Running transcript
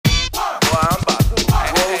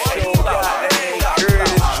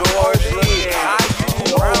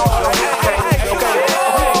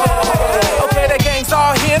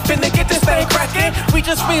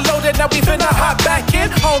just reloaded, now we finna hop back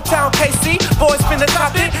in. Hometown KC, boys finna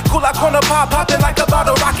top it. Cool out corner pop, popping like a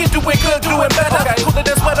bottle rocket. Doing good, doing better. Okay. Cooler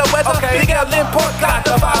than sweater weather. Okay. Big L import got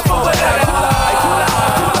the vibe for whatever. Cool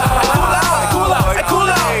out, cool out,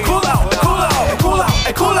 cool out, cool out, cool out, cool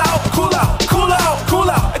out, cool out, cool out, cool out,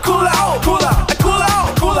 cool out, cool out, cool out, cool out, cool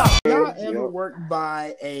out, cool out. Y'all ever worked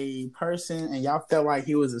by a person and y'all felt like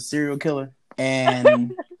he was a serial killer?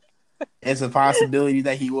 And it's a possibility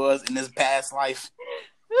that he was in his past life.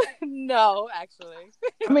 No, actually.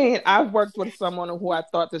 I mean, I've worked with someone who I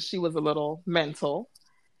thought that she was a little mental,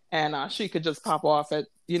 and she could just pop off at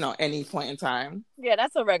any point in time. Yeah,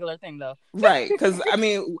 that's a regular thing, though. Right, because I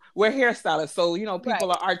mean, we're hairstylists, so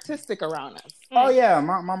people are artistic around us. Oh yeah,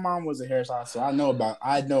 my mom was a hairstylist, so I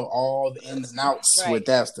know all the ins and outs with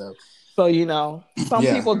that stuff. So, some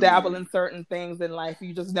people dabble in certain things in life.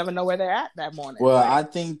 You just never know where they're at that morning. Well, I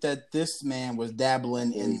think that this man was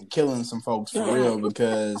dabbling in killing some folks for real,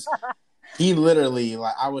 because he literally,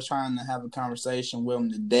 I was trying to have a conversation with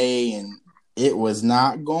him today, and it was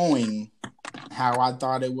not going how I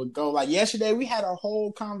thought it would go. Like yesterday, we had a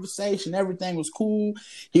whole conversation. Everything was cool.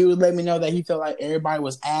 He would let me know that he felt like everybody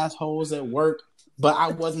was assholes at work. But I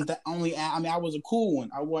wasn't the only. I mean, I was a cool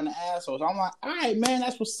one. I wasn't an asshole. So I'm like, all right, man,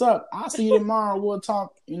 that's what's up. I'll see you tomorrow. We'll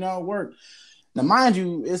talk, work. Now, mind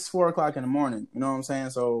you, it's 4:00 in the morning. You know what I'm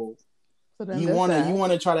saying? So you want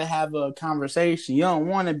to try to have a conversation. You don't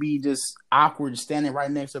want to be just awkward standing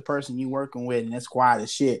right next to the person you working with and it's quiet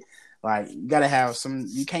as shit. Like, you gotta have some.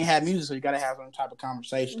 You can't have music, so you gotta have some type of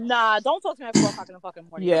conversation. Nah, don't talk to me at 4:00 in the fucking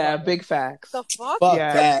morning. Yeah, big facts. The fuck? Fuck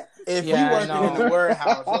that. If you working in the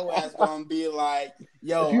warehouse, your ass gonna be like,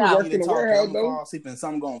 yo, I need to talk to him, fall asleep and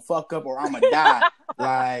something gonna fuck up or I'm gonna die.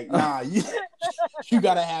 Like, nah, you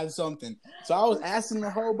gotta have something. So I was asking a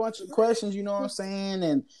whole bunch of questions, you know what I'm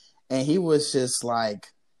saying? And he was just like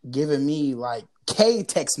giving me like K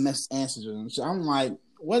text message answers. And so I'm like,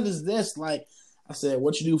 what is this? Like, I said,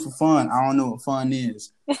 what you do for fun? I don't know what fun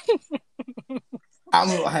is. I'm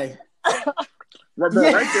like, right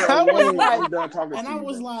there. I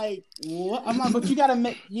was like, what? I'm like, but you gotta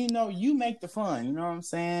make, you make the fun. You know what I'm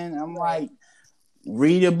saying? I'm like,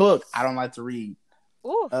 read a book. I don't like to read.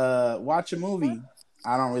 Ooh. Watch a movie.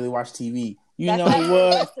 I don't really watch TV. You know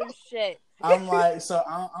what? Some shit. I'm like, so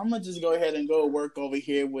I'm gonna just go ahead and go work over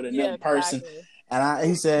here with another person. Exactly. And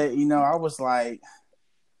he said, I was like,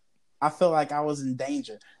 I felt like I was in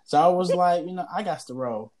danger. So I was like, I got to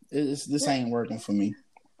roll. This ain't working for me.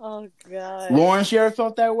 Oh, God. Lawrence, you ever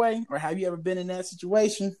felt that way? Or have you ever been in that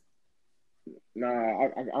situation? Nah, I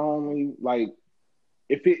only,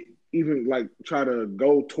 if it even, try to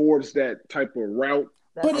go towards that type of route.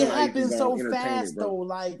 But it happened so fast, though.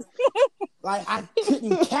 Like I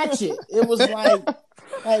couldn't catch it. It was like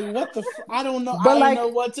what the I don't know. But I didn't know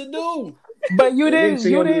what to do. But you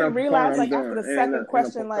didn't realize after the second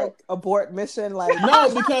question, abort mission, no,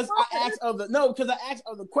 because I asked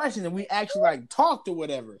other questions and we actually talked or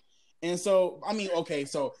whatever. And so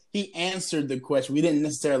so he answered the question. We didn't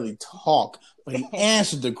necessarily talk, but he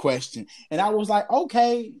answered the question. And I was like,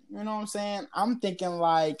 okay, you know what I'm saying? I'm thinking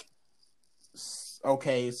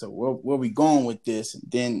okay, so where we going with this? And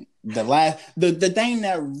then the thing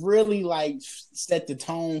that really set the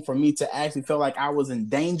tone for me to actually feel like I was in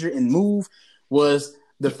danger and move was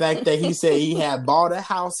the fact that he said he had bought a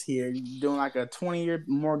house here doing a 20-year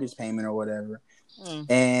mortgage payment or whatever.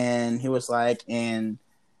 And he was like,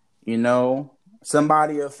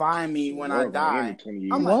 somebody will find me when I die.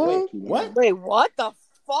 I'm like, wait, what? Wait, what the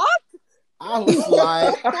fuck? I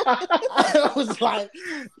was like,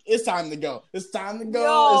 it's time to go. It's time to go.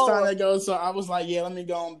 Yo. It's time to go. So I was like, yeah, let me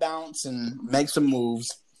go and bounce and make some moves.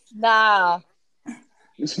 Nah.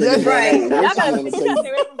 That's right.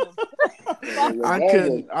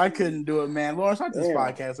 I couldn't do it, man. Lawrence, start this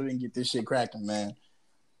podcast so we can get this shit cracking, man.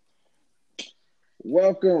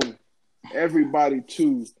 Welcome, everybody,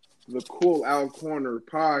 to the Cool Out Corner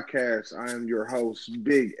podcast. I am your host,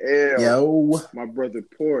 Big L. Yo. My brother,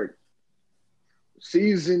 Port.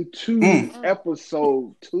 Season 2,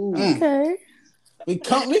 episode 2. Okay. We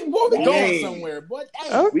going somewhere, but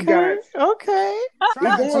hey, okay. We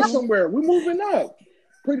going somewhere. We're moving up.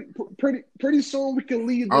 Pretty soon we can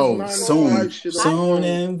leave this soon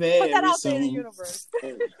and very put that out soon. there in the universe.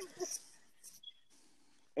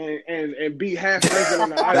 and be half naked on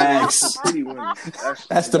the ice. Pretty women.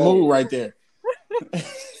 That's the move right there.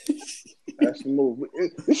 That's the move.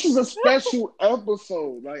 This is a special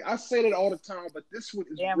episode. I say that all the time, but this one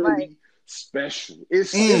is really special.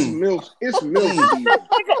 It's milk. It's milk.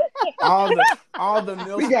 all the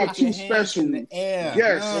milk. We got two special in the air.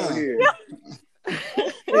 Yes, in here.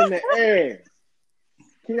 In the air.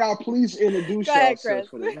 Can y'all please introduce Go ahead, yourselves Chris.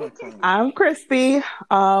 for the one time? I'm Christy. We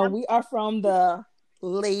are from the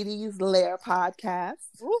Ladies Lair podcast.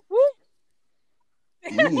 Whoop, whoop.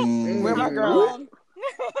 Where my girl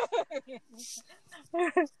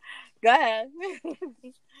at? Go ahead.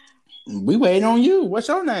 We waiting on you. What's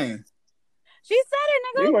your name? She said it,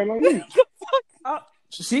 We nigga. waiting on you.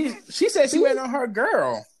 She said she waiting on her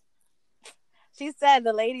girl. She said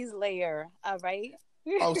the ladies' layer. All right.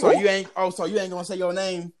 So you ain't gonna say your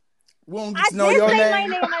name? We don't get I to know did your say name.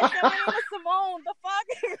 my name. I said my name is Simone. The fuck?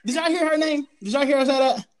 Did y'all hear her name? Did y'all hear her say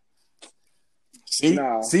that? See,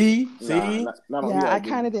 Nah. see. Yeah, I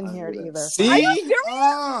kind of didn't hear it either. See, Are you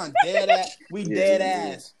serious? Dead ass. We dead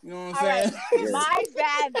ass. You know what I'm saying? Yeah. My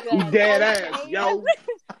bad. We Then. dead Okay. ass, yo. Y'all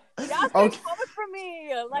said Okay. coming for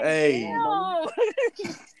me. Like, Hey. damn.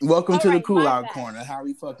 Welcome to the Alright, cool my out bad. corner. How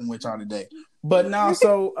we fucking with y'all today? But now,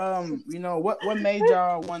 so what made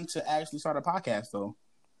y'all want to actually start a podcast though?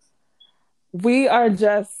 We are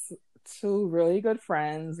just two really good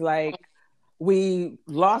friends. Like, we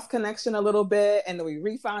lost connection a little bit and then we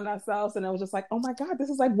refound ourselves, and it was just like, oh my God,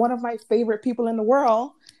 this is like one of my favorite people in the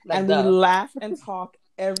world. Like, and we laugh and talk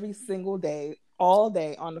every single day, all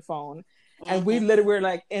day on the phone. And we literally were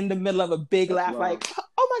like in the middle of a big laugh, like,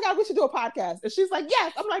 oh my God, we should do a podcast. And she's like,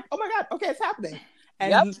 yes. I'm like, oh my God, okay, it's happening.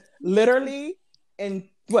 And literally in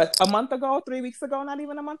a month ago, 3 weeks ago, not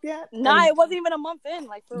even a month yet. Nah, it wasn't even a month in.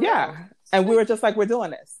 Like, for real. And we were just like, we're doing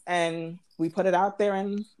this. And we put it out there,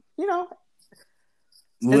 and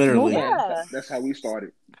Literally. Yeah. That's how we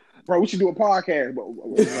started. Bro, we should do a podcast, but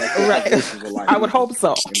right. I would hope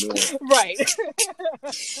so. Right.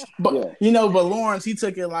 But but Lawrence, he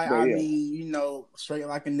took it like straight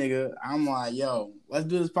like a nigga. I'm like, yo, let's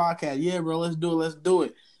do this podcast. Yeah, bro, let's do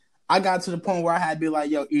it. I got to the point where I had to be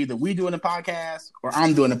like, yo, either we doing a podcast or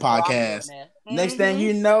I'm doing a podcast. Next thing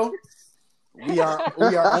you know, we are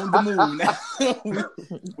on the move now.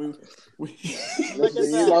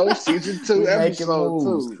 Season 2,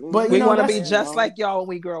 episode 2. But we want to be just like y'all when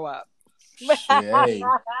we grow up. Hey.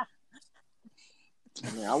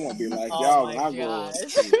 Man, I want to be like y'all when I grow up.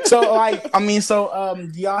 So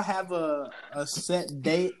do y'all have a set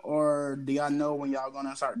date, or do y'all know when y'all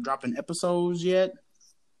gonna start dropping episodes yet?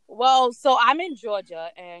 Well, so I'm in Georgia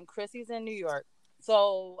and Chrissy's in New York.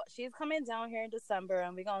 So she's coming down here in December,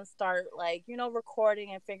 and we're going to start,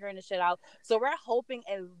 recording and figuring the shit out. So we're hoping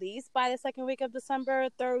at least by the second week of December,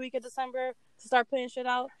 third week of December, to start putting shit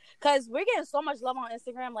out. Because we're getting so much love on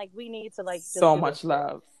Instagram. Like, we need to, just so much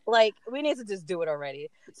love. Like, we need to just do it already.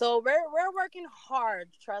 So we're working hard,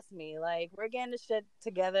 trust me. Like, we're getting the shit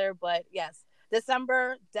together. But, yes,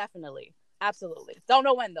 December, definitely. Absolutely. Don't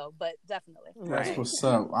know when though, but definitely. That's what's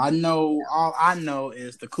up. All I know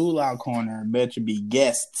is the cool out corner better be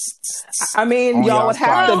guests. I mean, y'all would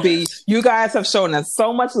have to be. You guys have shown us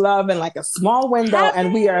so much love in like a small window,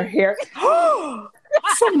 and we are here.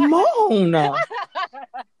 Simone.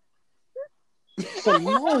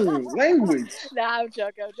 Simone, language. Nah, I'm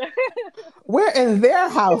joking. We're in their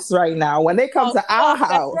house right now. When they come to our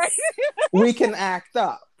house, we can act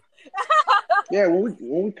up. Yeah, when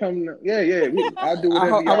we come, I'll do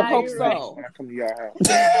whatever I would hope so. When I come to your house.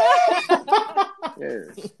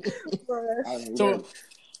 So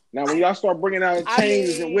now, when y'all start bringing out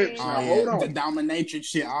chains and whips, hold on, the dominatrix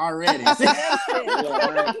shit already. Fucking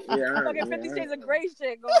 50 Shades of Grey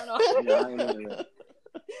shit going on.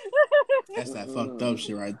 That's that fucked up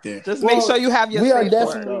shit right there. Just make sure you have your. We are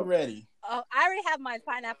definitely ready. I already have my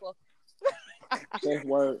pineapple. Safe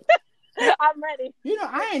word. I'm ready.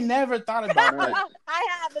 I ain't never thought about that. I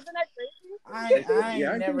have. Isn't that crazy? I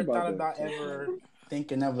ain't never thought about ever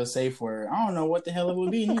thinking of a safe word. I don't know what the hell it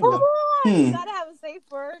would be. Come on, you gotta have a safe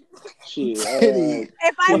word. Shit.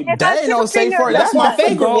 That ain't no safe word. That's my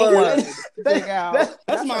favorite word.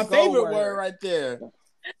 That's my favorite word right there.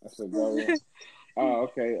 That's a good one. Oh,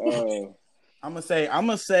 okay. I'm gonna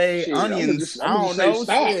say shit, onions. I don't know.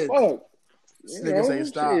 Shit. Fuck. This nigga say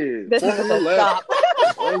stop. This nigga stop.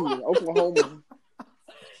 Oklahoma.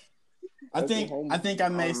 I think I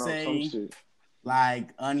may say like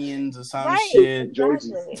onions or some shit.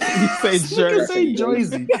 Jersey. You say Jersey.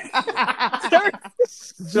 Jersey.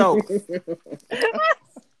 Joke.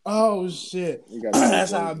 Oh shit.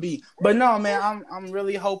 That's how it be. But no, man, I'm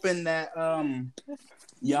really hoping that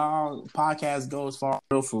y'all podcast goes far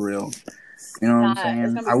for real. You know what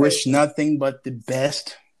I'm saying? I wish nothing but the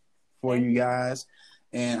best for you guys.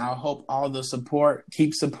 And I hope all the support,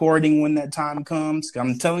 keep supporting when that time comes.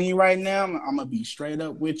 I'm telling you right now, I'm going to be straight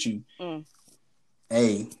up with you.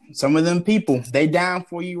 Hey, some of them people, they down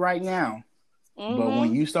for you right now. But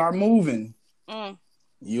when you start moving,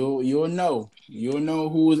 you'll know. You'll know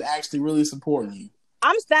who is actually really supporting you.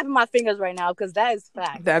 I'm snapping my fingers right now because that is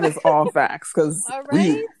fact. That is all facts. Because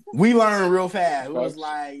we learned real fast. It was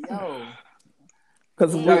like, yo.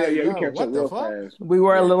 Because we catch up real fast. We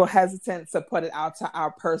were a little hesitant to put it out to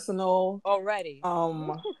our personal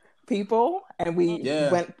people, and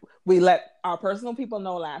we let our personal people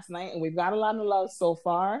know last night, and we've got a lot of love so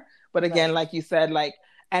far. But again, like you said, like,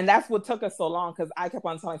 and that's what took us so long, because I kept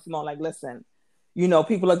on telling Simone, like, listen, you know,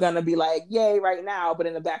 people are gonna be like, yay right now, but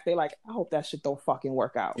in the back they're like, I hope that shit don't fucking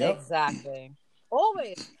work out. Yep. Exactly.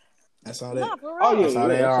 Always. That's all they. That's how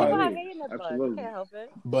they are. Absolutely. Can't help it.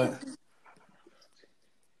 But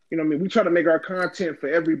you know, what I mean, we try to make our content for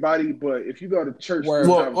everybody, but if you go to church,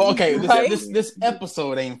 this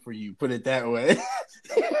episode ain't for you. Put it that way.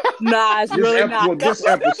 Nah, it's really not. Well, this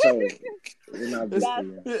episode.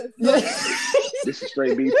 This is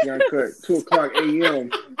straight BT Uncut. 2:00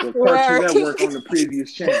 a.m. with Cartoon Network on the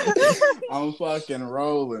previous channel. I'm fucking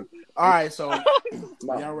rolling. All right, so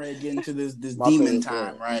y'all ready to get into this demon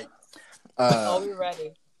time, right? We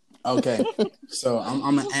ready. Okay, so I'm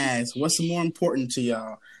gonna ask, what's more important to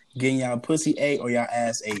y'all? Getting y'all pussy ate or y'all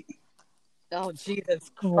ass ate? Oh,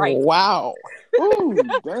 Jesus Christ. Wow. Ooh,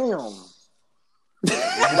 damn.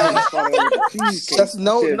 That's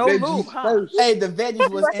no loop, huh? Hey, the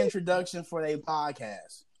veggies was introduction for their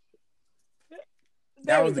podcast.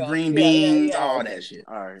 That was the green beans, all that shit.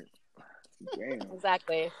 All right. Damn.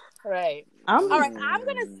 Exactly. Right. All right, I'm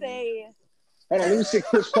going to say... Hold on, let me see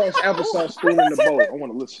Chris Cross applesauce spoon in the bowl. I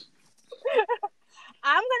want to listen.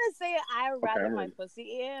 I'm gonna say I'd rather my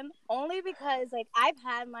pussy in, only because like I've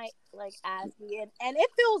had my like ass eaten and it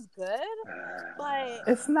feels good, but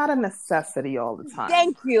it's not a necessity all the time.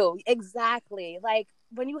 Thank you. Exactly. Like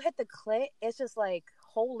when you hit the clit, it's just like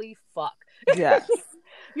holy fuck. Yes.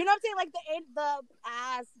 You know what I'm saying? Like the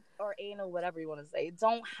ass or anal, whatever you want to say,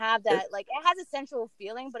 don't have that. Like it has a sensual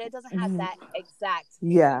feeling, but it doesn't have that exact.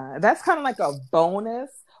 Yeah, that's kind of like a bonus.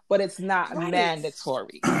 But it's not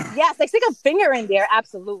mandatory. Yes, like stick a finger in there,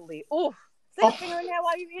 absolutely. Ooh, stick a finger in there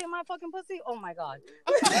while you're eating my fucking pussy. Oh my god.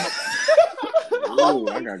 Oh,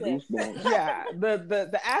 I got goosebumps. Yeah,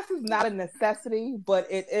 the ass is not a necessity, but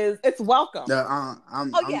it's welcome. Exactly.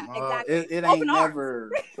 It ain't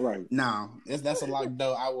never right. No, that's a lot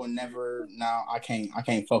though. I will never. No, I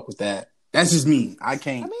can't fuck with that. That's just me. I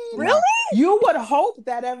can't. I mean, really? You would hope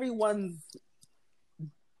that everyone's,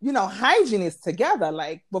 you know, hygiene is together.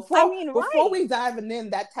 Like before we diving in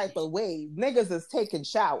that type of way, niggas is taking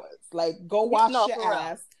showers. Like go wash your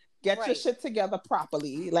ass, get your shit together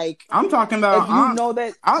properly. Like I'm talking about, you know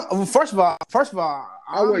that. First of all,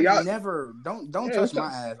 never don't touch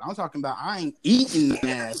my ass. I'm talking about I ain't eating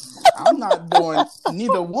ass. I'm not doing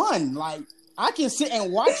neither one. Like I can sit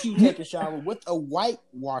and watch you take a shower with a white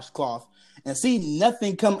washcloth and see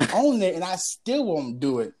nothing come on it, and I still won't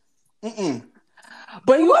do it.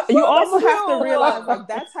 But you also have to realize like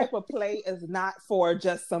that type of play is not for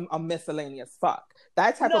just a miscellaneous fuck.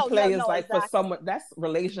 That type of play is like for someone that's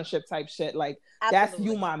relationship type shit. Like that's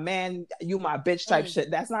you my man, you my bitch type shit.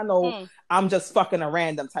 That's not I'm just fucking a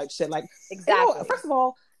random type shit. Like exactly. You know, first of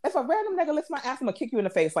all, if a random nigga lifts my ass, I'm gonna kick you in the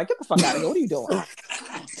face. Like get the fuck out of here. What are you doing?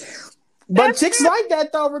 But chicks like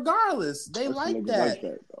that though, regardless. They like that.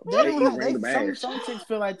 Some chicks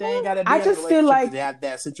feel like they ain't gotta be I just feel like they have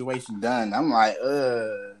that situation done. I'm like,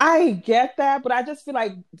 I get that, but I just feel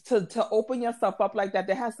like to open yourself up like that,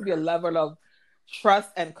 there has to be a level of trust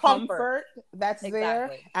and comfort that's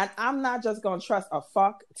there. And I'm not just gonna trust a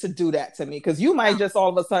fuck to do that to me, because you might just all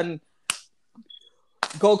of a sudden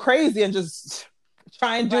go crazy and just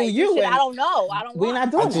try and do you. And I don't know. We're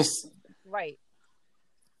not doing that. Right.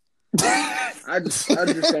 I just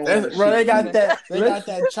don't. Bro, they got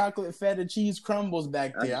that chocolate feta cheese crumbles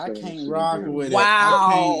back there. I can't rock with it.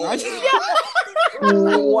 Wow.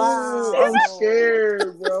 Wow. I'm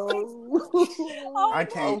scared, bro. I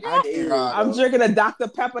can't rock. I'm drinking a Dr.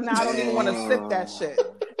 Pepper now. I don't even want to sip that shit.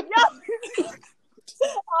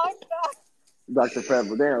 Oh god. Dr.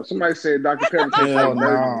 Pepper. Damn. Somebody said Dr. Pepper tastes like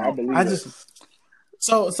burgundy. I believe that.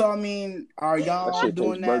 So I mean, are y'all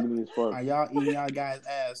doing that? Are y'all eating y'all guys'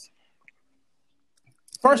 ass?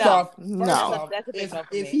 First off,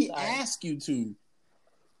 if he asks you to,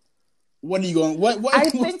 what are you going? What?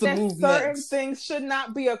 I think that certain things should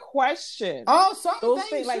not be a question. Oh, some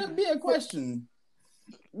things should be a question.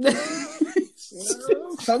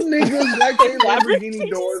 Some niggas like their Lamborghini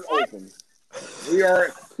doors open. We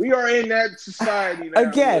are in that society now.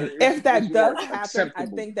 Again, if that does happen,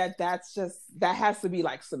 acceptable. I think that has to be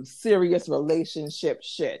like some serious relationship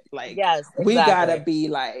shit. Like, yes, exactly. We gotta be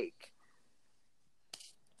like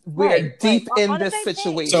we're deep in On the this same page.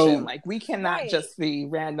 situation. So- Like we cannot just be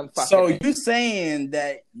random fucking. So you saying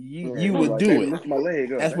that you would do it? Lift my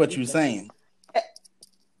leg up. That's what you're saying.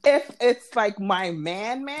 If it's like my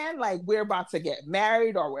man, like we're about to get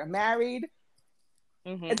married or we're married,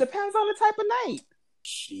 it depends on the type of night.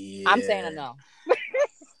 Shit. I'm saying a no.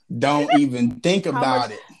 Don't even think about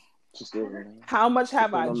it. How much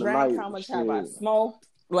have I on the drank? night, How much shit. have I smoked?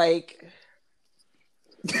 Like,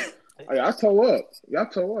 Hey, I toe up. Y'all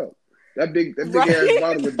toe up. That big ass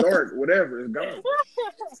bottle of dark, whatever, is gone.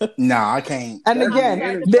 Nah, I can't. and That's again, the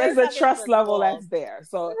energy. there's a That's trust the level goal. that's there.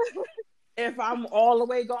 So if I'm all the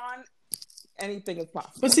way gone, anything is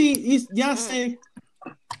possible. But see, y'all say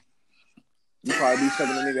You probably be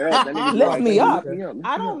sucking a nigga up. That nigga Lift like, me "Hey, up. lift me up.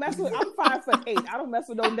 I don't mess with. I'm 5'8". I don't mess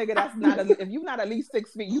with no nigga that's not. If you're not at least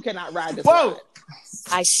 6 feet, you cannot ride this. Whoa. Ride.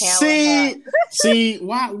 I can't. see,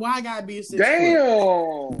 why I gotta be 6 foot?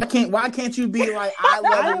 Damn. Why can't you be like eye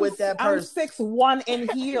level with that person? I'm 6'1" in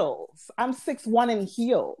heels. I'm 6'1" in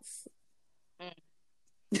heels.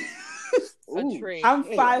 A tree. I'm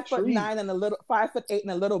Yeah, 5'9" and 5'8"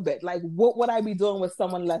 and a little bit. Like, what would I be doing with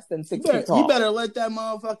someone less than 6 feet tall? You better let that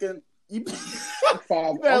motherfucking. You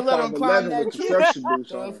I'm better let him climb 5'11" that with tree. construction boots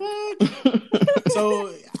The on. fuck? So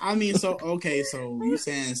you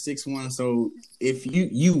saying 6'1", so if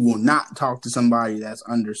you will not talk to somebody that's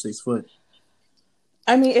under 6 foot.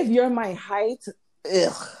 I mean, if you're my height,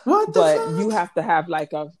 What the but fuck? you have to have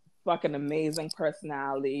like a fucking amazing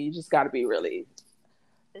personality. You just got to be really.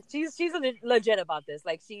 She's legit about this.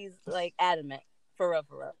 Like she's like adamant for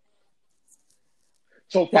real.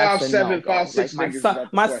 So That's a 5'7", no-go. 5'6" Like my niggas is son,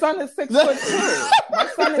 about the my question. son is 6'2". My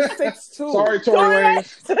son is 6'2". Sorry, Tory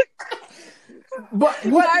Lanez. But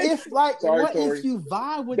what if Sorry, what Tori. if you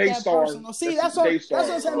vibe with They that star. person? See, That's that's they what I'm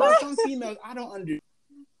star. saying about some females. I don't understand.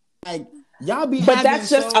 Like y'all be, But having that's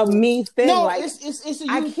just so... a me thing. No, like it's a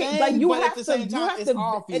I you can't. thing, Like you but have at the to. same You time, have it's to.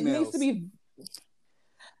 all It needs females. to be.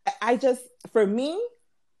 I just, for me,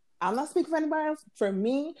 I'm not speaking for anybody else. For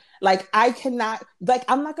me, like I cannot. Like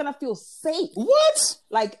I'm not gonna feel safe. What?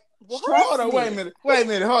 Like. Hold on, wait a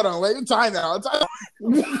minute, hold on, wait, time out.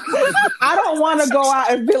 I don't want to go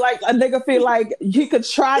out and feel like a nigga feel like he could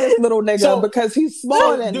try this little nigga because he's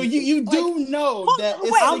smaller than do me. you do know that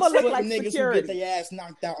it's I'ma 6 look foot like niggas security. who get their ass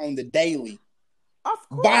knocked out on the daily Of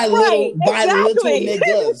course. by little exactly.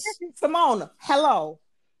 niggas. Simone, hello.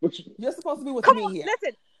 But you- You're supposed to be with Come me on, here.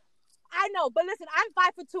 listen. I know, but listen, I'm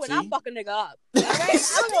 5'2" and I'll See? fuck a nigga up. All right?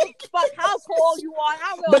 I don't give a fuck how tall you are.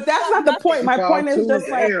 I don't But that's not the point. My point is 5'2", just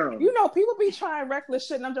like, damn. you know, people be trying reckless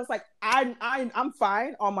shit, and I'm just like, I'm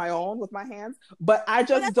fine on my own with my hands, but I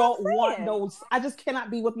just that's don't what I'm want saying. those. I just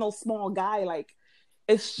cannot be with no small guy. Like,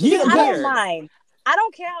 it's Yeah, shit I don't weird. mind. I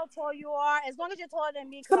don't care how tall you are, as long as you're taller than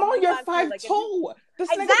me. 'Cause I'm Simone, only you're 5'2". 5'2". Like, if you- This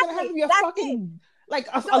nigga's gonna have to be a That's fucking like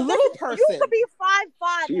a No, little listen, person. You could be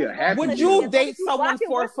 5'5". She a happy Would As you long as date someone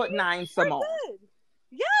 4'9", Simone? Good.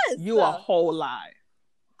 Yes. You a whole lie.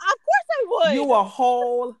 Of course I would. You a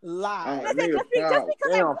whole lie. Listen, Nigga, just because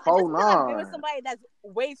damn, I've been with 4'9". somebody that's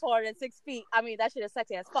way taller than 6 feet, I mean that shit is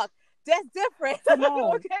sexy as fuck. That's different.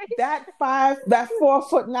 Simone, Okay. that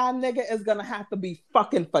 4'9" nigga is gonna have to be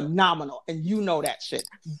fucking phenomenal, and you know that shit.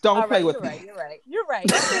 Don't All play right, with you're me. right. You're right.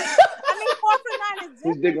 I mean, 4'9" is His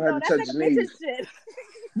different. dick will have though. to That's touch like a his midget knees. shit.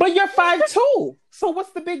 But you're 5'2", so what's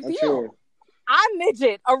the big I'm deal? sure. I'm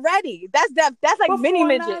midget already. That's like But mini 4'9"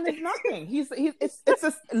 midget. is nothing. It's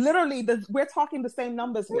just literally we're talking the same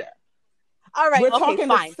numbers here. All right, We're okay, talking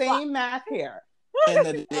fine. the same math here. End of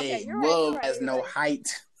the day, Okay, you're right, love you're right, has you're no right. height.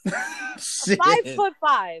 Shit.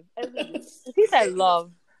 5'5". He said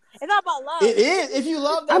love. It's not about love. It is. If you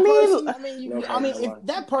love that I mean- person, No, if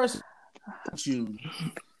that person you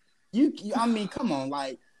I mean, come on,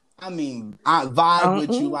 like, I mean, I vibe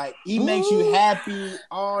with you, like, he makes you happy,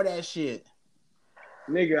 all that shit.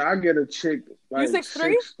 Nigga, I get a chick like You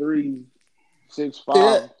 6'3"? 6'3", 6'5".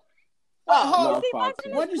 Yeah. Oh, No, see, 5'10". 5'10"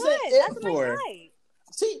 is What'd you good. say it That's a for? nice height.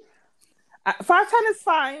 See, 5'10" is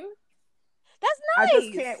fine. That's I nice.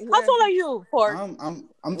 just can't How wear- tall are you, Pork?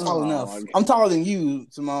 I'm tall enough. Oh, I'm taller than you,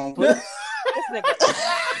 Simone. This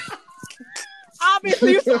nigga.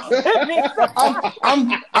 Obviously, you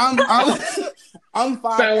I'm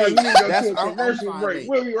 5'8". Sound like we need to go That's- to a commercial break.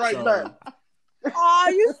 We'll be right back. Oh,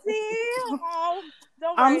 you see? Oh,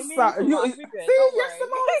 don't worry. I'm Me and sorry. you, You, we good. see, Don't you're worry.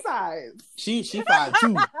 Simone size. She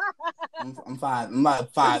 5'2". I'm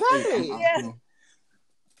like 5'8". Exactly. Yeah.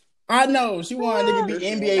 I know she wanted to be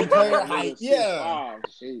NBA player height. Yeah.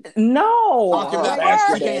 No. Talking about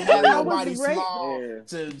basketball she can't player. have I was nobody raised- small Yeah.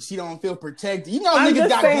 so she don't feel protected. You know I'm niggas just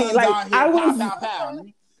got saying, guns like, out here. I was- Pow, pow, pow.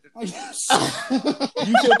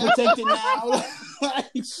 You feel protected now?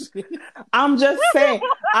 I'm just saying,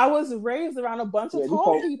 I was raised around a bunch of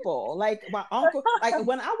tall people. Like my uncle, like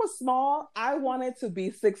when I was small, I wanted to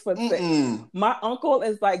be 6'6". My uncle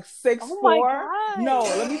is like 6'4". No,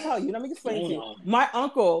 let me tell you. Let me explain to you. My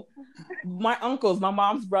uncles, my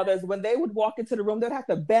mom's brothers, when they would walk into the room, they'd have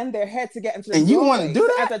to bend their head to get into the room. And you want to do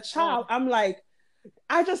that? As a child, I'm like,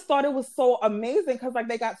 I just thought it was so amazing because like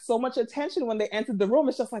they got so much attention when they entered the room.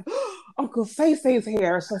 It's just like, oh, Uncle Say's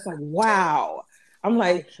here. It's just like, wow. I'm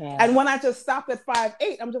like, and when I just stopped at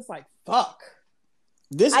 5'8", I'm just like, fuck.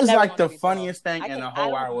 This is like the funniest thing in the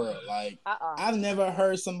whole wide world. Like, I've never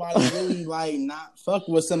heard somebody really like not fuck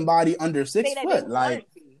with somebody under 6 foot. Like,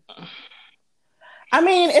 I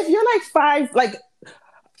mean, if you're like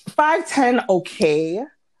 5'10", okay.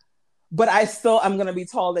 But I'm gonna be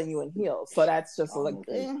taller than you in heels, so that's just like,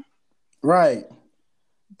 right.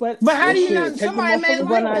 But how do you not? Somebody may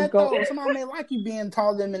like that though. Somebody may like you being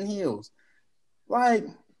taller than them in heels. Like,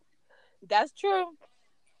 that's true.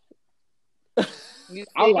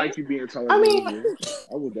 I like you being taller. I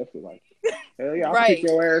would definitely like it. Hell yeah, I'll pick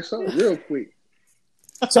your ass up real quick.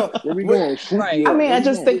 So where we going? Right. I mean, I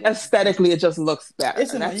just think aesthetically it just looks better.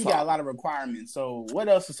 You got a lot of requirements. So what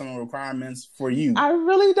else are some requirements for you? I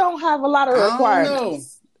really don't have a lot of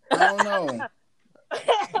requirements. I don't know.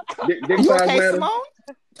 You okay, Simone?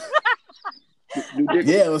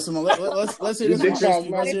 Yeah, Simone. Let's hear this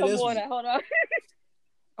one. Let's hear this one. Hold on.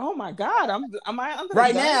 Oh my God, am I under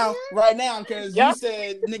right now? Because you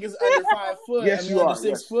said niggas under 5 foot. Yes, you under are.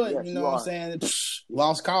 6 foot. Yes, you know what I'm saying?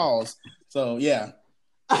 Lost cause. So yeah.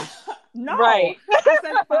 No, right. I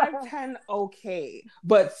said 5'10", okay,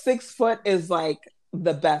 but 6 foot is like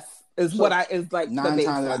the best. Is what I is like 9 the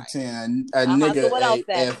times out of 10. A So what else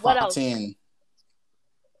nigga at 5'10".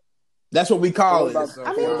 That's what we call it. So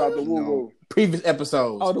I mean, about the woo-woo. Previous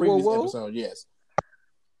episodes. Oh, the previous woo-woo? episode, yes.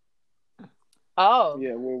 Oh.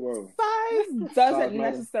 Yeah, woo-woo. Size doesn't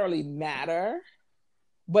necessarily matter,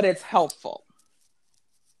 but it's helpful.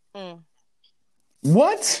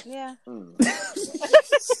 What? Yeah. No,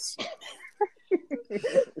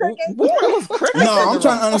 I'm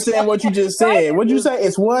trying to understand what you just said. What'd you say?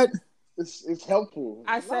 It's what? It's helpful.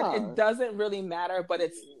 I said it doesn't really matter, but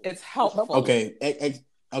it's helpful. Okay,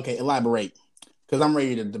 okay, elaborate. Because I'm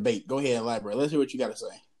ready to debate. Go ahead, elaborate. Let's hear what you got to say.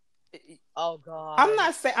 Oh God. I'm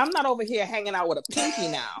not over here hanging out with a pinky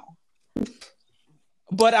now.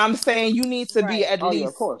 But I'm saying you need to be at least. Yeah,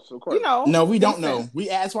 of course. You know. No, we don't know.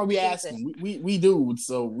 That's why we asking. We do.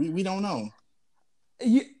 So we don't know.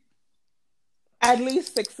 You at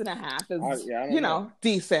least 6.5 is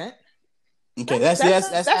decent. Okay, that's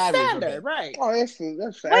average, standard, okay. Right? Oh, that's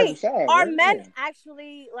average. Wait, are right? men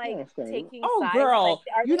actually taking? Oh, sides? girl,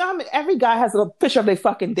 you know, every guy has a picture of their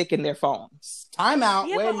fucking dick in their phone. Time out.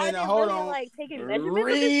 Yeah, wait a minute. Hold on. Taking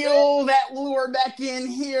Reel that lure back in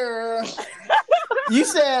here. You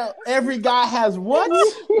said every guy has what?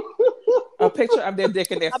 A picture of their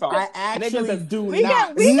dick in their phone. I actually do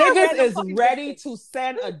not. Niggas is ready to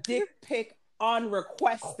send a dick pic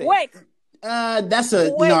unrequested. Quick. That's a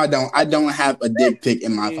no. I don't. I don't have a dick pic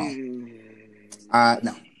in my phone.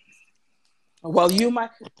 No. Well, you might.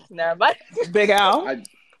 Never mind. Big Al.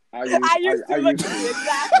 I used to look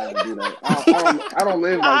exactly. I don't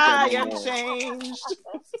live like that anymore. I am changed.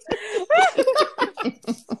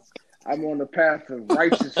 I'm on the path of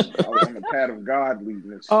righteousness. I'm on the path of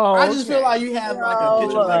godliness. Oh, I just feel like you have like a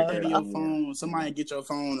picture like that in your phone. Somebody get your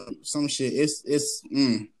phone, some shit. It's.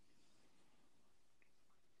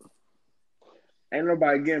 Ain't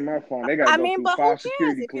nobody getting my phone. They got to go through 5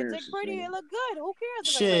 security clearances. If it's pretty, it look good. Who cares?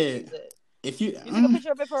 Shit. If you took a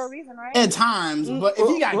picture of it for a reason, right? At times, but if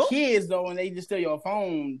you got kids though, and they just steal your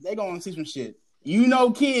phone, they gonna see some shit. You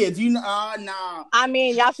know, kids. You know, nah. I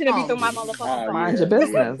mean, y'all shouldn't be through my motherfucking phone. Mind your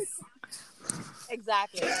business.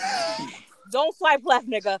 Exactly. Don't swipe left,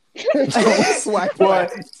 nigga. Don't swipe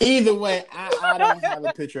left. Either way, I don't have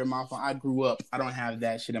a picture in my phone. I grew up. I don't have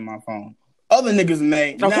that shit in my phone. Other niggas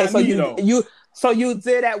may. Okay, so you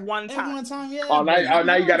did at one time. At one time, yeah. Oh,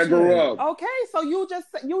 now you gotta grow up. Okay, so you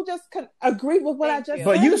just can agree with what I just said.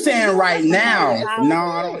 But you saying right now? No,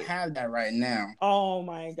 I don't have that right now. Oh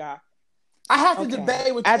my God. I have to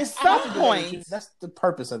debate with you. At some point. That's the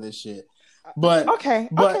purpose of this shit. But okay,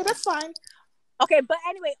 that's fine. Okay, but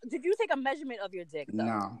anyway, did you take a measurement of your dick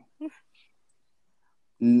though?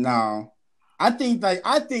 No. I think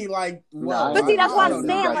well, but see, that's what I'm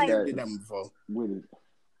saying. I like, did that before. With it.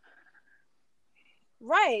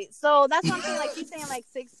 Right. So that's what I'm saying. Like, he's saying like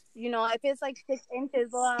 6, if it's like 6 inches,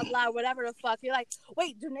 blah, blah, whatever the fuck. You're like,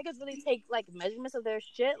 wait, do niggas really take like measurements of their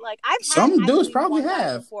shit? Like, I've had Some dudes actually probably one guy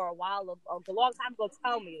have. for a while, a long time ago,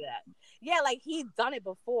 tell me that. Yeah, like, he's done it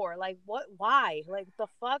before. Like, what? Why? Like, the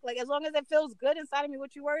fuck? Like, as long as it feels good inside of me,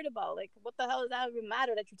 what you worried about? Like, what the hell does that even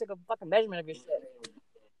matter that you took a fucking measurement of your shit?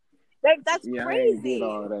 Like, that's crazy. I ain't did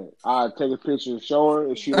all that. I take a picture, show her,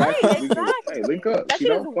 and she right, like, exactly. Hey, link up. That she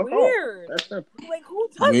shit is don't fuck weird. Off. That's simple. Like, who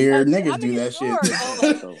does Weird that? niggas do that shit.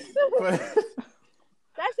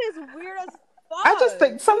 That shit's weird as fuck. I just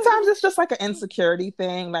think sometimes it's just like an insecurity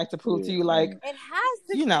thing, like to prove to you, like, it has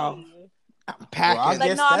to be. I'm packing. Well, I like,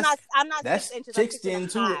 guess no, I'm not that's 6 inches. chicks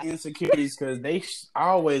into insecurities because they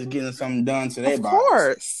always getting something done to their bodies. Of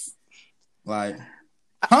course. Like,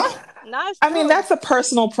 huh? I mean, that's a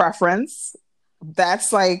personal preference.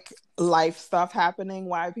 That's like life stuff happening,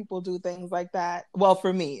 why people do things like that. Well,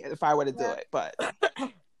 for me, if I were to do it, but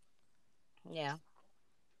yeah.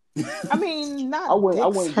 I mean, not I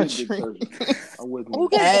wouldn't get surgery. I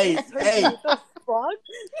wouldn't. Hey. What the fuck?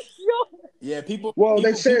 Yeah, people. Well,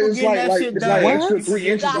 they say it's like extra 3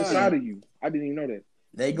 inches Exactly. inside of you. I didn't even know that.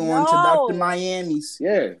 They going to Dr. Miami's.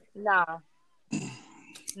 Yeah.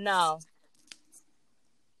 No.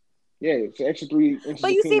 Yeah, it's an extra 3 inches.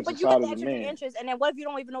 But you see, but you get the extra extra 3 inches, and then what if you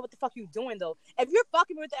don't even know what the fuck you doing though? If you're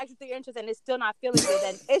fucking me with the extra 3 inches and it's still not feeling good,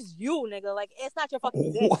 then it's you, nigga. Like, it's not your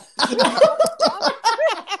fucking dick.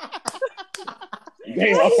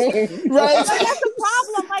 Damn. Right. Like, that's the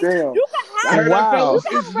problem. Like, Damn. you can have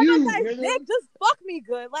It's you, dick, just fuck me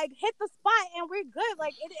good. Like, hit the spot and we're good.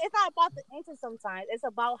 Like, it's not about the inches sometimes. It's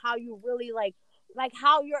about how you really like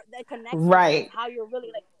how you're the connection, right? How you're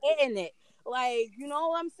really like hitting it. Like, you know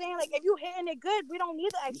what I'm saying? Like, if you hitting it good, we don't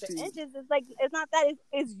need the extra inches. It's like, it's not that.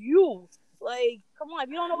 It's you. Like, come on. If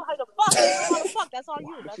you don't know how to fuck, you don't know how to fuck. That's on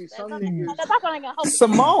you. That's not gonna help.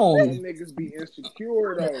 Simone. Some niggas be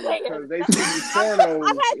insecure though because they see these pornos.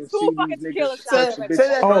 I've had 2 fucking tequila shots. Say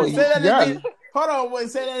that again. Hold on, wait.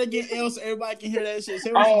 Say that again, else so everybody can hear that shit.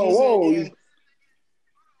 Whoa.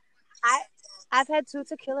 I've had 2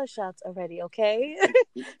 tequila shots already, okay?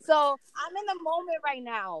 So I'm in the moment right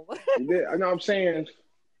now. I know I'm saying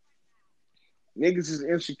niggas is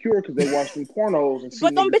insecure because they watch them pornos and see.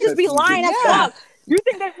 But them bitches be lying as fuck. You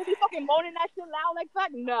think they really fucking moaning that shit loud like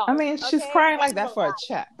fuck? No. I mean, she's crying like that for a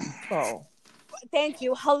check. So thank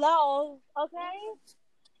you. Hello. Okay.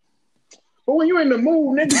 But when you're in the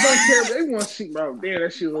mood, niggas don't care. They want to see, bro. Damn,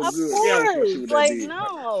 that shit looks good. Course. Like,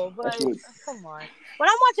 no, but come on. When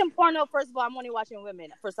I'm watching porno, first of all, I'm only watching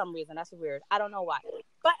women for some reason. That's weird. I don't know why.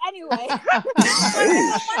 But anyway, when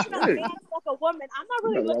I'm watching a man fuck a woman, I'm not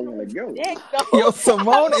really looking at the dick. Yo,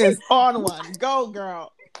 Simone is on one. Go,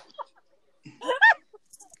 girl.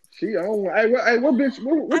 She on. Hey, what bitch?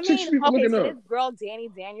 What chick she be looking up? This girl, Danny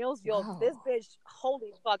Daniels. Yo, this bitch,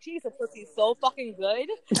 holy fuck, she's a pussy so fucking good.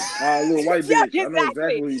 Little white bitch. Yeah, I know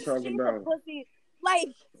exactly what you're talking about. She's a pussy,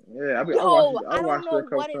 like. Yeah, I don't know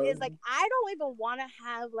what it is. Like, I don't even want to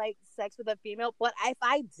have like sex with a female, but if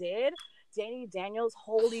I did, Danny Daniels,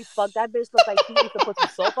 holy fuck, that bitch looks like she eats the pussy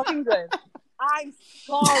so fucking good. I'm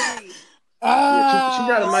sorry. Yeah, she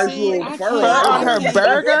got a nice little fur on her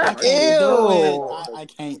burger. Ew. I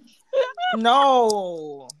can't.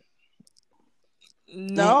 No.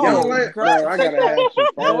 Girl, I gotta have some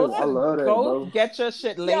fur. I love that, go bro. Get your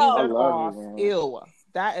shit lasered off. Ew.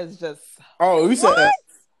 That is just. Oh, you said that.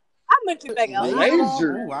 I'm meant to like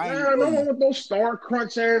laser. No one with no Star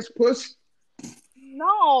Crunch ass pussy.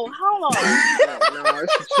 No, hold on. No,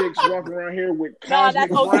 it's the chicks walking around here with cosmic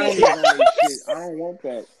brownies on their shit. I don't want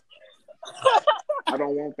that. I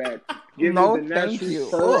don't want that. Give me the natural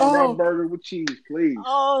first burger with cheese, please.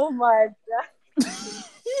 Oh my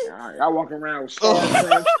god. I walk around with Star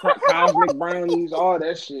Crunch, cosmic brownies, all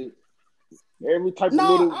that shit. Every type of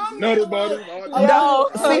little nutter butter.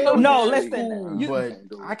 No, listen. But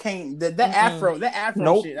I can't. That afro shit. That's a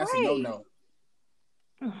no.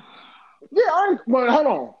 Yeah, but hold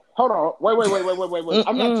on. Wait.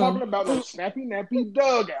 I'm not talking about no snappy nappy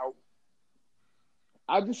dugout.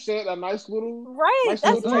 I just said a nice little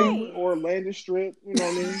table or landing strip. You know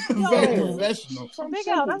what I mean? Very professional.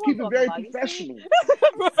 Keep it very professional.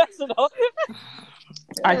 Professional.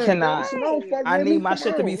 I cannot. I need my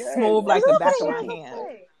shit to be smooth like the back of my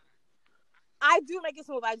hand. I do make it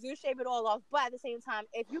smooth. I do shave it all off. But at the same time,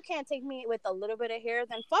 if you can't take me with a little bit of hair,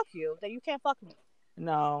 then fuck you. Then you can't fuck me.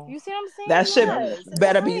 No. You see what I'm saying? That shit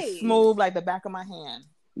better be smooth like the back of my hand.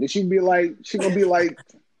 Then she gonna be like,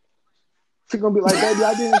 baby,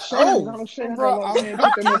 I didn't shave. I'm gonna shave.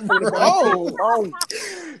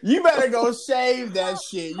 You better go shave that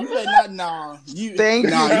shit. You better not. Nah, you. Thank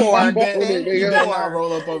nah, you, you Mark. better not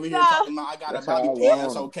roll up over here talking about I got That's a bobby how I pin.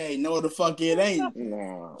 That's roll. okay. No, the fuck it ain't.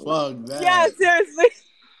 Nah. Fuck that. Yeah, seriously.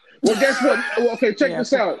 Well, guess what? Well, okay, check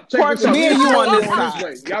this out. Check this out. Me and you on this Y'all side. go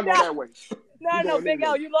this way. Y'all go that way. No, Big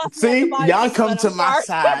L, you lost me. See, at the body y'all piece, come but to I'm my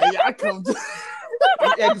sorry. side. Y'all come to.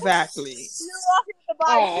 Exactly. You lost me at the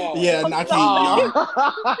body piece. Yeah, I'm nah, sorry.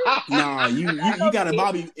 nah, you got a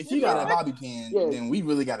bobby. If you got a bobby pin, then we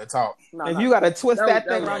really got to talk. If you got to twist that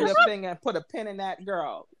thing around your finger and put a pin in that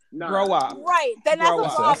girl, grow up. Right, then that's Grow a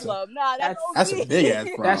up. problem. Nah, That's a big ass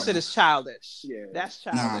problem. That shit is childish. Yeah. That's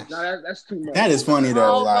childish. Nah, that's too much. That is funny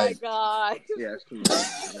though. Oh like, my god. Yeah, that's too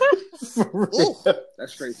much. for real.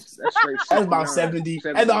 That's straight. That's about 70.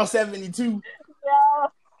 That's about 72. Yeah.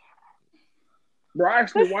 Bro, I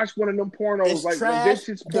actually watched one of them pornos. It's like trash. this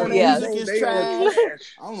shit's The pornos. music is They trash. are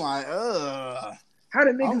trash. I'm like, How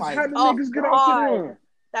the niggas get off to them?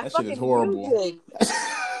 That shit is horrible. Music.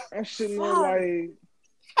 I'm sitting there like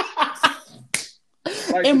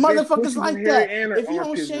and motherfuckers like that. If you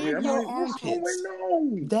don't shave your armpits,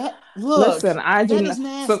 that look. Listen, I do. That is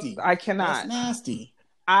nasty. So I cannot. That's nasty.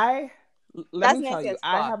 Let me tell you,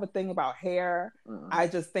 I have a thing about hair. I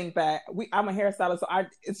just think that I'm a hairstylist, so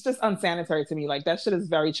it's just unsanitary to me. Like that shit is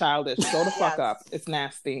very childish. Go the fuck up. It's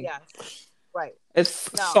nasty. Yeah. Right. It's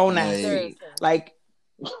so nasty. Seriously. Like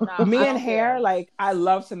me and hair, like I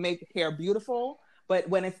love to make hair beautiful, but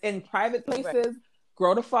when it's in private places,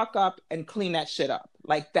 grow the fuck up and clean that shit up.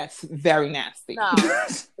 Like that's very nasty. No.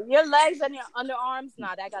 Your legs and your underarms,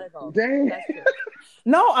 that gotta go. Damn. That's true.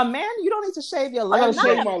 No, a man, you don't need to shave your legs. I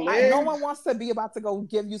shave my legs. No one wants to be about to go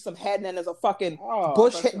give you some head and then there's a fucking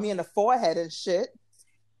bush hit me in the forehead and shit.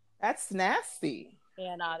 That's nasty.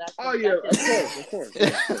 Yeah, no, that's of course.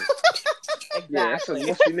 Exactly. Yeah, that's a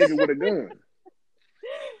musty nigga with a gun.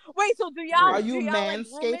 Wait, so do y'all? Are you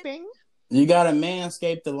manscaping? Like you gotta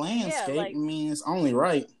manscape the landscape. Yeah, I mean, it's only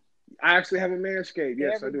right. I actually have a manscape.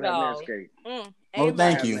 Yes, I do have manscape. Oh,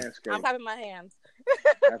 thank you. I'm clapping my hands.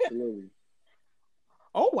 Absolutely.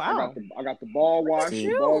 Oh wow! I got the ball wash,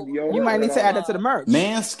 the ball deodorant. You might need to add it to the merch.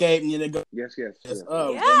 Manscaped need to go. Yes. Yes.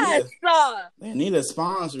 They need a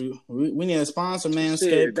sponsor. We need a sponsor.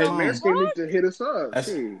 Manscaped. Manscaped needs to hit us up.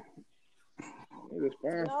 Need a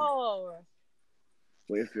sponsor. No.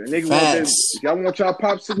 Well, if a nigga if y'all want y'all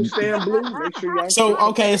popsicle stand blue, make sure y'all. So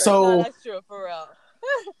okay, No, that's true for real.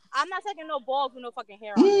 I'm not taking no balls with no fucking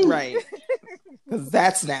hair on. Right. Because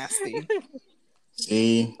that's nasty.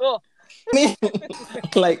 See.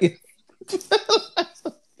 Like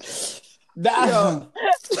that.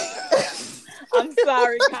 I'm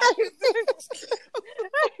sorry, guys.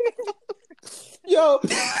 Yo,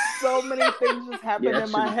 so many things just happened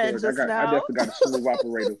in my head just now. I definitely got a smooth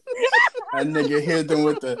operator. That nigga hit them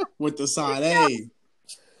with the sign. Hey,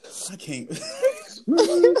 I can't.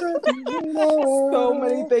 So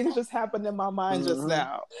many things just happened in my mind just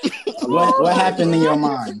now. What happened in your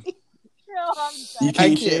mind? You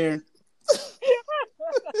can't share.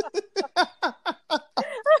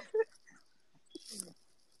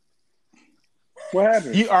 What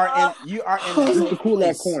happened? You are in. This is the cool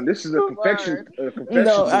out corn. This is a confession.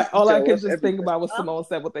 No, all I could just think about was Simone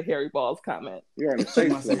said with the hairy balls comment. You're on the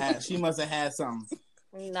safe. She must have had something.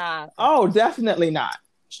 Nah. Oh, definitely not.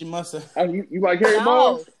 She must have. Oh, you like hairy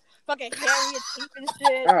balls? Fucking hairy teeth and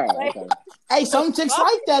shit. Oh, okay. Hey, some chicks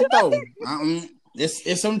like that though.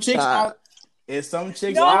 It's some chicks out. It's some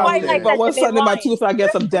chicks out there. Like but what's something in my tooth? I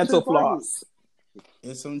get some dental floss.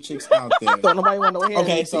 There's some chicks out there. Don't nobody want no hair.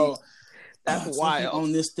 Okay, so that's wild.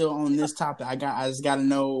 On this topic, I just gotta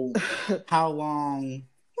know how long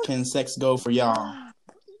can sex go for y'all?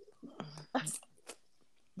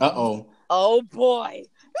 Oh boy.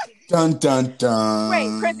 Dun dun dun. Wait,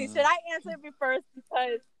 Chrissy, should I answer it first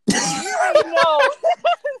because you already know?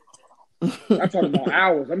 I'm talking about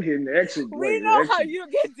hours. I'm hitting the exit. We know how you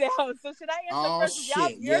get down. So should I answer first?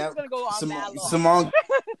 Shit. Yours gonna go on that long. Simone.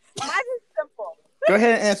 Mine is simple. Go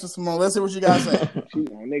ahead and answer, Simone. Let's see what you guys say. She's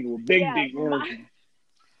a nigga with big dick energy.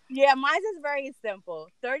 Yeah, mine is very simple.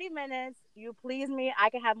 30 minutes. You please me. I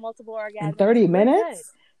can have multiple orgasms. In 30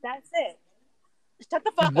 minutes? That's it. Shut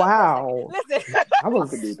the fuck up. Wow. Listen. I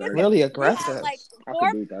was really aggressive. Like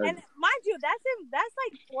and mind you, that's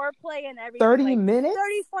like foreplay and everything. 30 like minutes?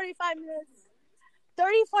 30, 45 minutes.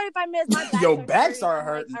 30, 45 minutes. My back Your back started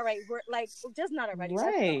hurting. All right, we're like just not already.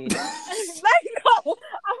 Right. Like no,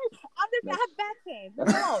 I have back pain.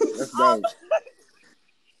 That's dope.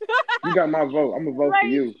 You got my vote. I'm gonna vote for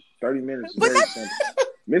you. 30 minutes. Very simple.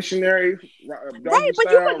 Missionary, right? But you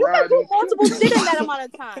can do multiple shit in that amount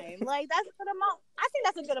of time. Like that's a good amount. I think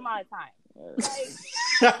that's a good amount of time.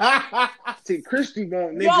 See, Christy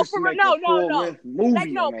want niggas to make a full-length movie. Like,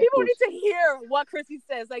 no, people need to hear what Christy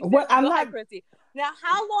says. Like, what I'm not, Christy. Now,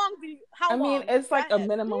 how long do you? How long? I mean, it's like a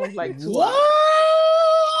minimum of like 2 what?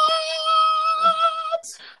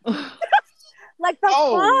 hours. Like the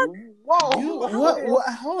fuck? Whoa!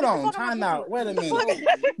 What? Hold on, time out. Wait a minute.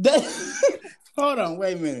 Hold on,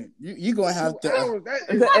 wait a minute. You gonna have to.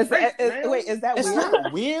 Wait, is that it's weird?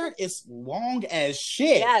 not weird. It's long as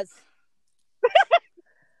shit. Yes.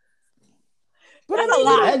 But that's a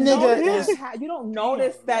lot. That nigga is. You don't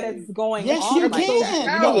notice that it's going Yes, on. you like can.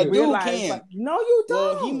 That. No, You dude realize, can. like, no, you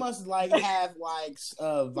don't. Well, he must like have like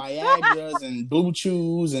Viagra's and Blue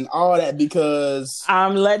Chews and all that because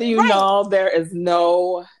I'm letting you know there is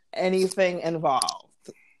no anything involved.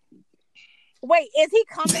 Wait, is he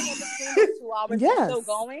coming in between the 2 hours? Yes. And still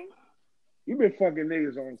going? You been fucking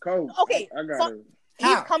niggas on coke. Okay, I gotta.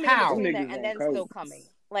 He's coming How? in between that and then still coming.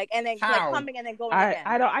 Like, and then like coming and then going again.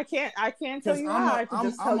 I can't tell you how.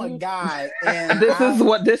 I'm a guy, and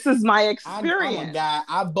this is my experience. I'm a guy.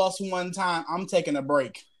 I bust one time. I'm taking a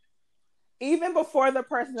break. Even before the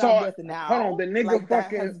person I'm with now. Hold on, the nigga like,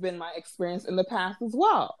 fucking. That has been my experience in the past as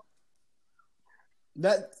well.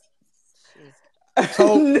 That.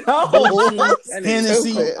 No,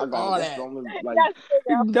 Hennessy, all that. No,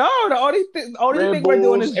 the only thing we're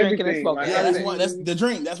doing is drinking and smoking. Yeah, that's the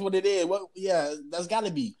drink. That's what it is. What? Yeah, that's got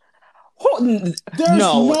to be. There's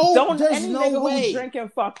no nigga way. who drink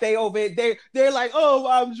and fuck. They're like, oh,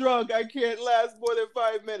 I'm drunk. I can't last more than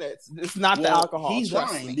 5 minutes. It's not the alcohol. He's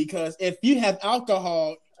lying because if you have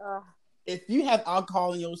alcohol. If you have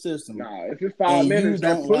alcohol in your system, if it's 5 minutes,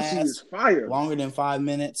 that pussy is fire. Longer than 5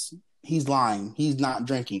 minutes, he's lying. He's not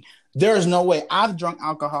drinking. There's no way. I've drunk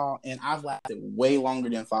alcohol and I've lasted way longer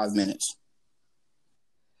than 5 minutes.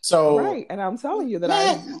 So right, and I'm telling you that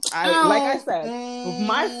I like I said,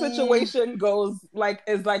 my situation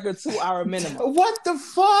is like a 2 hour minimum. What the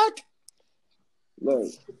fuck?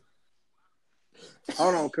 Look.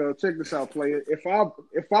 Hold on, cuz. Check this out, player. If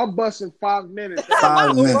I bust in 5 minutes, that's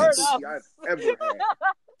 5 minutes. I've ever had.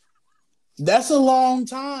 That's a long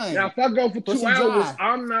time. Now, if I go for 2 hours,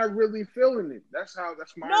 I'm not really feeling it. That's my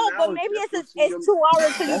analogy. But maybe it's 2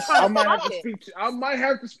 hours till you trying to fuck it. I might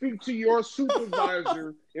have to speak to your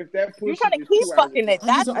supervisor if that pussy you're trying to is keep 2 fucking hours. it.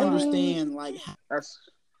 That's I don't understand. Like, that's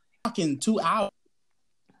fucking 2 hours.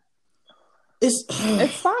 It's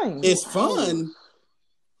fine. It's fun.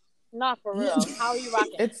 Not for real. How are you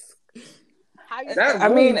rocking? It's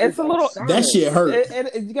a little. That shit hurt.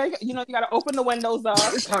 You got to open the windows up.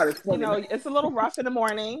 It's hot as fuck. It's a little rough in the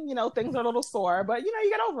morning. Things are a little sore, but you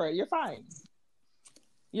get over it. You're fine.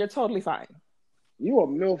 You're totally fine. You a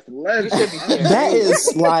MILF legend. That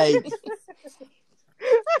is like.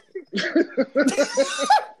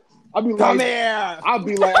 I'll be Come here. I'll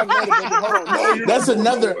be like, I'm not even, hold on. No, that's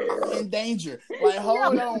another in danger. Like,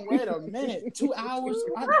 hold on, wait a minute. 2 hours?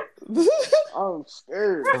 I'm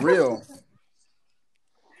scared. For real.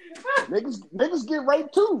 Niggas get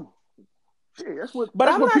raped too. Yeah, that's what. But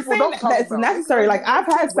I'm not saying that's necessary. Like, I've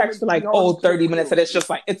had sex for 30 minutes, and it's just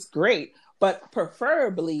like it's great. But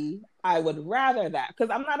preferably, I would rather that because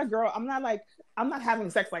I'm not a girl. I'm not having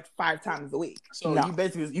sex 5 times a week. So no.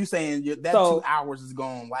 you saying that 2 hours is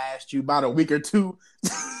gonna last you about a week or two?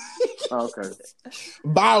 Okay.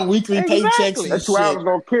 Bi-weekly paychecks. That 2 hours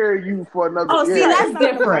gonna carry you for another. Oh, see, that's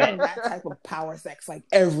different. That type of power sex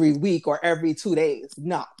every week or every 2 days.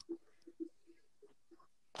 No.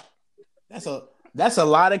 That's a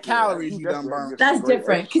lot of calories you done burned. That's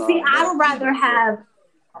different. You see, I would rather have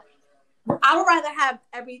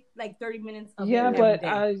every 30 minutes of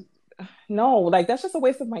no, that's just a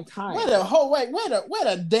waste of my time. Wait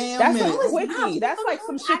a damn minute. That's quickie. That's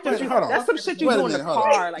some shit that that's some shit you do in the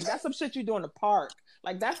car. That's some shit you do in the park.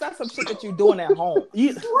 That's not some shit that you doing at home.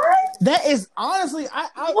 What? That is honestly, I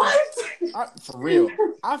for real.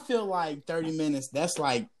 I feel like 30 minutes. That's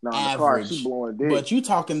average. But you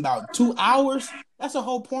talking about 2 hours? That's a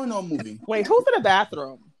whole porno movie. Wait, who's in the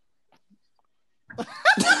bathroom?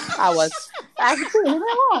 I was.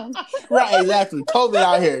 Right, exactly. COVID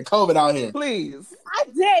out here. Please. I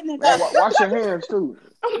didn't. Wash your hands too.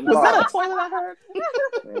 Was that a toilet I heard?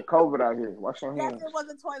 Man, COVID out here. Wash your hands. Yes, it was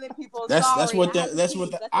a toilet, people.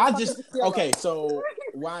 Okay, so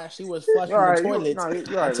while she was flushing the toilets,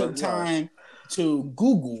 I took time to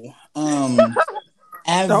Google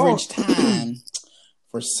average time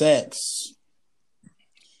for sex.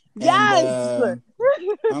 Yes. And,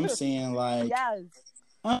 I'm seeing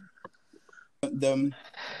the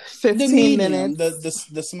 15 minutes.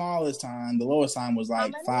 The smallest time, the lowest time was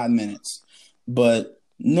 5 minutes, but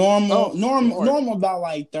normal about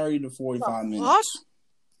 30 to 45 minutes.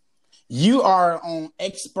 You are on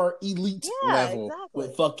expert elite level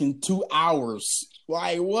with fucking 2 hours.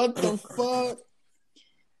 Like, what the fuck?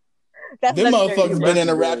 Them motherfuckers been in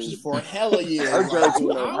the Raptors for hella years. Her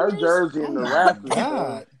jersey in the Raptors.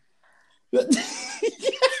 God.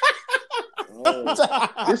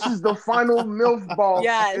 This is the final MILF boss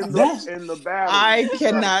in the battle. I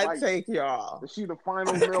cannot take y'all. She the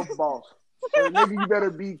final MILF boss. So, nigga, you better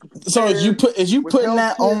be. So is you putting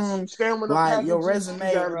that on like your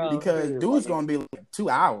resume because dude's gonna be like 2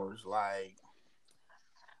 hours. Like,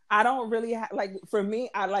 I don't really like. For me,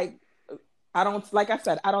 I don't like I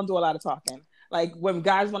said. I don't do a lot of talking. Like when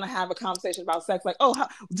guys want to have a conversation about sex, like, oh,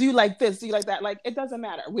 do you like this? Do you like that? Like, it doesn't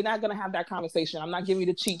matter. We're not gonna have that conversation. I'm not giving you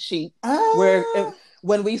the cheat sheet.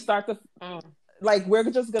 When we start to, like, we're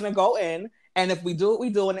just gonna go in, and if we do what we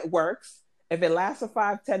do and it works, if it lasts for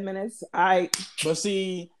 5-10 minutes,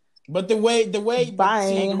 But the way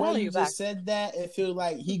you just said that, it feels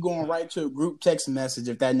like he going right to a group text message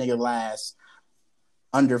if that nigga lasts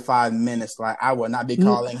under 5 minutes. Like, I would not be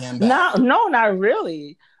calling him back. No, not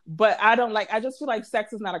really. But I just feel like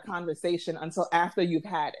sex is not a conversation until after you've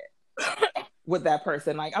had it with that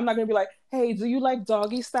person. Like, I'm not going to be like, hey, do you like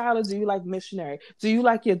doggy style or do you like missionary? Do you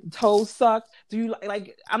like your toes sucked? Do you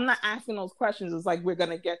like, I'm not asking those questions. It's like, we're going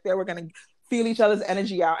to get there. We're going to feel each other's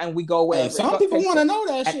energy out and we go wherever. Hey, some people want to know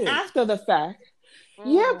that shit. And after the fact,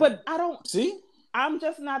 yeah, but I don't. See? I'm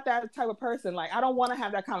just not that type of person. Like, I don't want to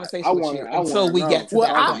have that conversation with you until we get to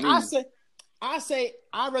that.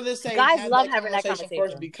 I'd rather say guys love having that conversation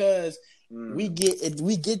first because we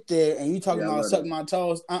get there and you talking about sucking my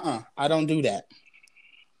toes. I don't do that.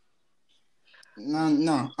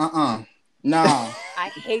 No. I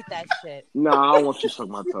hate that shit. No, I don't want you to suck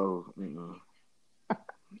my toes.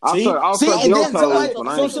 I'll suck your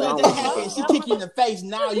toes. She kick you in the face.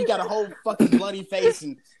 Now you got a whole fucking bloody face,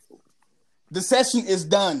 and the session is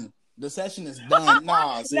done.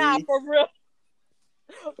 Nah, see? Nah, for real.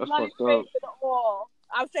 That's my fucked face up. to the wall.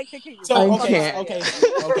 I'm kicking you. So,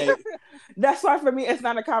 okay. That's why for me it's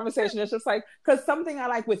not a conversation. It's just like, because something I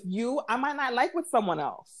like with you, I might not like with someone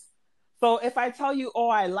else. So if I tell you, oh,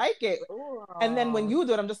 I like it, and then when you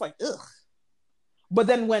do it, I'm just like, ugh. But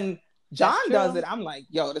then when John does it, I'm like,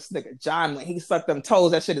 yo, this nigga John, when he sucked them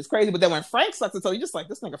toes, that shit is crazy. But then when Frank sucks the toe, you're just like,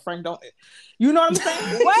 this nigga Frank don't it? You know what I'm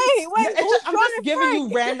saying? Wait. I'm just giving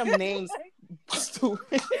you random names.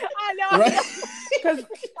 I know. Right? Because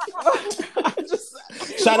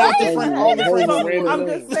shout out to Frank. All the friends. I'm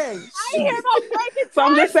just saying. I hear about Frank. So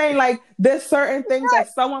I'm just saying, like, there's certain things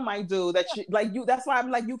that someone might do that you. That's why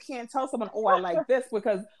I'm like, you can't tell someone, oh, I like this,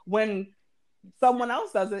 because when someone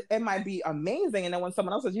else does it, it might be amazing, and then when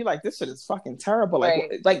someone else does, you're like, this shit is fucking terrible.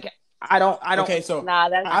 Like I don't. Okay, so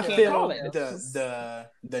that's I feel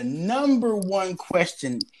the number one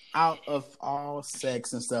question out of all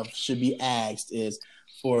sex and stuff should be asked is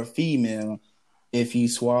for a female if you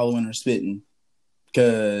swallowing or spitting,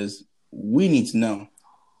 because we need to know.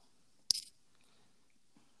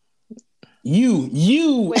 You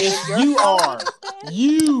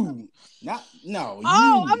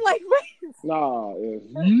I'm like, wait. Nah,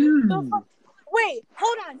 you. Wait,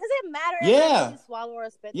 hold on. Does it matter if you swallow or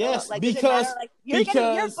spit? Yes, like, because you're the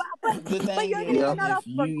thing you're getting is, up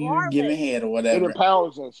you giving head or whatever. It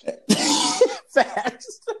empowers us.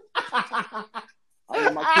 Facts. I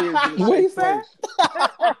mean, my kids in What the you same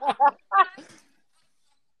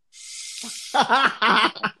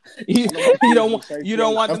place. you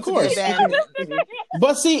don't want them of course. to get down.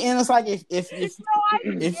 But see, and it's like if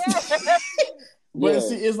but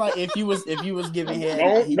see, it's like if you was giving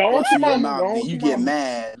head, you get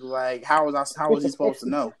mad. Like, how was he supposed to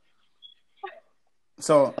know?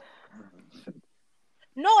 So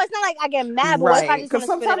no, it's not like I get mad, but right? Because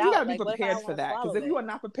sometimes you gotta be prepared for that. Because if you are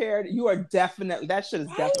not prepared, you are definitely that shit is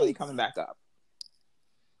definitely coming back up.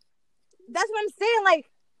 That's what I'm saying. Like,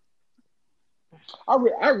 I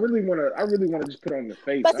really want to just put on the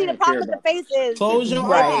face. But see, the problem with the face is close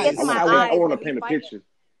your eyes. I want to paint a picture.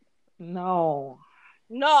 No,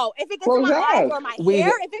 if it gets in my eyes or my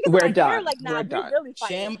hair, if it gets in my hair, like, nah, we're really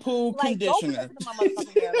fighting. Shampoo, conditioner.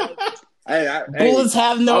 Hey, bullets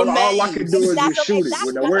have no name. All I can do is just shoot it.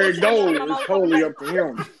 Where it goes is totally up to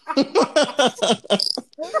him.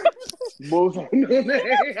 Bullets have no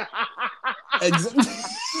name.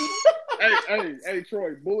 Hey,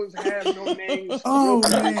 Troy. Bullets have no names. Oh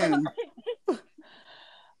man.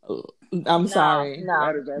 I'm sorry. No.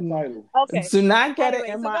 That is our title. Okay. Do not get it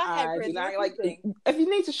in my eyes. Do not, like, if you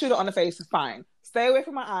need to shoot it on the face, it's fine. Stay away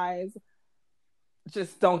from my eyes.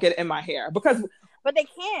 Just don't get it in my hair, because. But they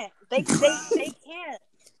can't. They can't.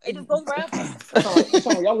 It just goes wherever. That's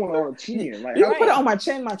all y'all want on a chin. Like, you can put it on my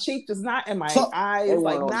chin. My cheek is not in my eyes. They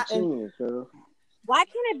Like want not on in. the chin, so. Why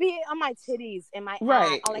can't it be on my titties, in my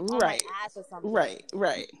Right, eye, or like on right, my ass or something? right.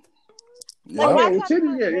 Like, Oh why yeah, can't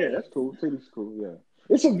titties. I Yeah, that's cool. Titties cool. Yeah,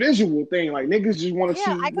 it's a visual thing. Like niggas just want to see.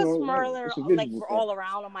 I could smurl it's a her like visual all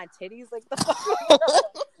around on my titties, like the fuck.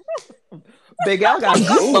 Big L got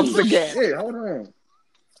goosebumps again. Yeah, hold on.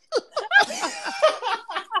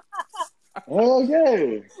 Oh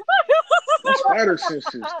yeah, that's spider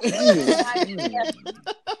senses. I'm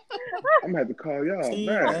gonna have to call y'all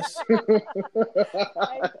back.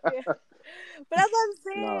 But that's what I'm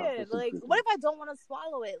saying. Nah, like, what if I don't want to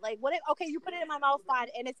swallow it? Like, what if? Okay, you put it in my mouth, fine,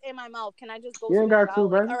 and it's in my mouth. Can I just go? You ain't got to,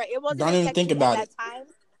 like, baby. all right, it wasn't. Don't even think about at it. that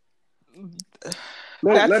time.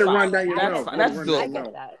 Let it run down your mouth. That's I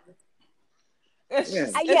get that. It's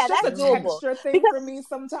just, that's a doable. texture thing for me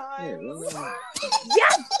sometimes.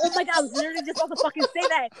 Yes! Oh my god, I was literally just about to fucking say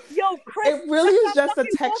that. Yo, Chris. It really is just a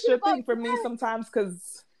texture thing for me sometimes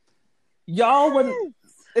because y'all wouldn't.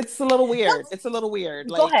 It's a little weird. It's a little weird.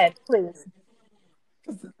 Go ahead, please.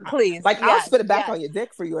 Please. Like, I'll spit it back on your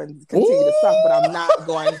dick for you and continue to suck, but I'm not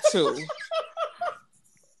going to.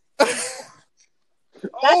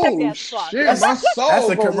 Oh shit, my soul. That's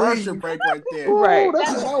a commercial break right there. Right.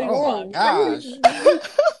 That's oh my gosh.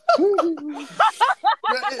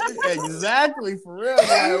 Exactly, for real.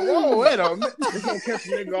 Like, whoa, wait a minute. It's gonna catch a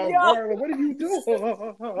nigga off guard. What are you doing?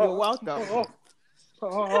 You're welcome.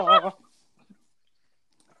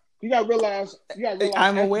 You gotta realize.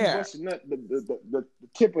 I'm aware. The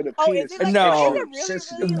tip of the penis. No,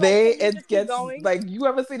 really, it gets going? Like, you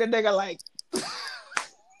ever seen a nigga like?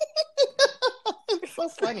 It's so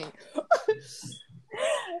funny.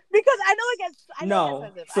 Because I know it gets.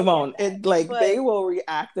 No, Simone, it like they will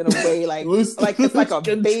react in a way like it's like a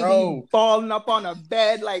baby falling up on a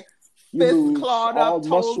bed, like fist clawed up,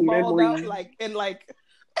 toes balled up, like in like.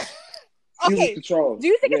 Okay. Do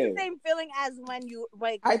you think it's the same feeling as when you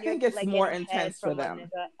like? I think it's more intense for them.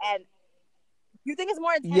 And you think it's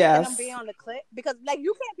more intense than them being on the clit? Because like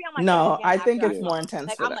you can't be on my. No, I think it's more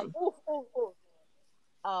intense for them. I'm like, ooh, ooh, ooh.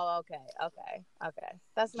 Oh, okay.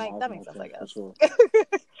 That makes sense, I guess. Sure.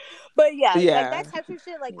 But yeah, like that type of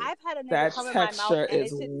shit. Like I've had a nigga come in my mouth and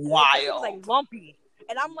it's wild, like lumpy,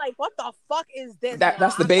 and I'm like, what the fuck is this?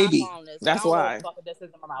 That's the baby. That's why. This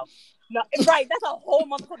is in my mouth. No, right. That's a whole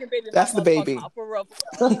motherfucking baby. That's the baby. For real.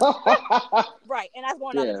 Right, and that's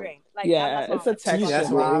going down the drain. Like, it's a texture.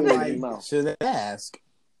 That's why I'm like, should I ask?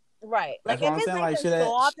 Right. Like, that's what I'm saying. Like, should I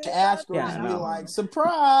ask or just be like,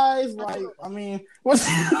 surprise? Like, I mean, what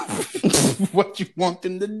you want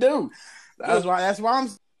them to do? That's why I'm.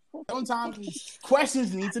 Sometimes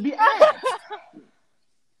questions need to be asked.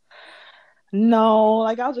 No,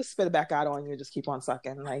 like I'll just spit it back out on you and just keep on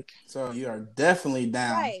sucking. Like, so you are definitely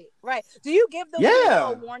down. Right. Do you give them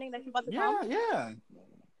a warning that you're about to come? Yeah.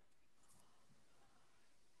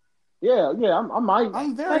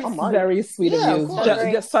 I'm very sweet of you.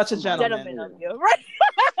 Just such a gentleman of you, right?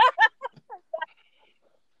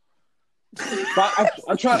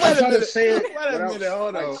 I try to say it. Wait a minute,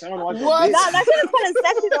 hold on. What? That shit is kind of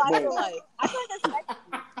sexy though. I feel like. I feel like that's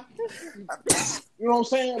sexy. You know what I'm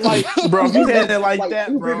saying? Like, bro, if you said it like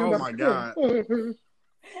that, bro. Oh my god.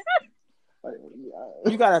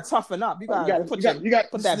 You gotta toughen up. You gotta put that bass on.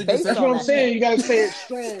 That's what I'm saying. You gotta say it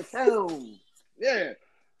strong, firm. Yeah.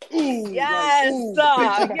 Ooh, yes,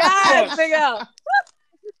 yes, big up.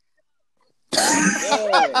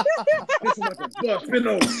 Yeah. This is like a bust. You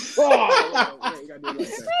know. Oh, you gotta do it like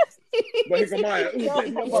that. But here come Maya. Hell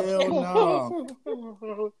no.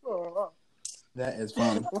 That is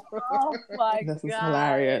funny. Oh my god. This is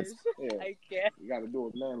hilarious. Yeah. I can't. You gotta do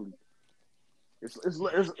it manly. It's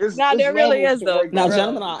there really is though. Now,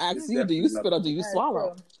 gentlemen, I'll ask you: do you spit or do you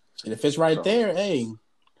swallow? And if it's right there, hey,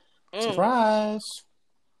 surprise.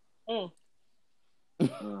 I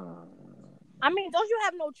mean, don't you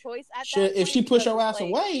have no choice at that? If she push your ass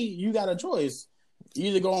away, you got a choice.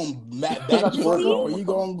 You either go on back or you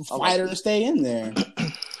go on fight her and stay in there.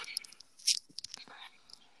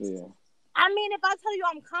 Yeah. I mean, if I tell you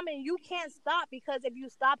I'm coming, you can't stop, because if you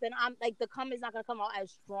stop, then I'm like, the cum is not gonna come out as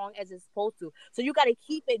strong as it's supposed to. So you got to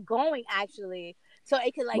keep it going, actually, so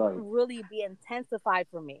it can really be intensified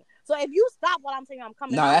for me. So if you stop while I'm saying I'm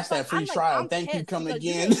coming, no, that's that free trial. Thank you. Come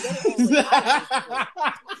again.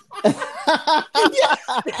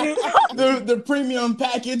 The premium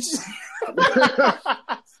package.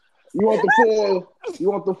 You want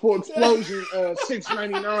the full explosion?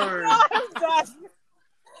 $6.99.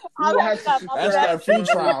 That's that free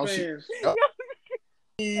trial.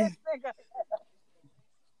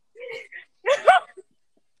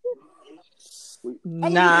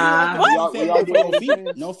 Nah.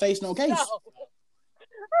 No face, no case.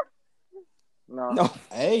 No.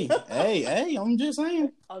 Hey, I'm just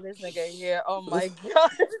saying. Oh, this nigga here. Oh my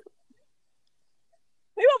god.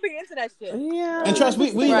 We won't be into that shit. Yeah. And trust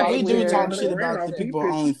we do weird. talk shit about the people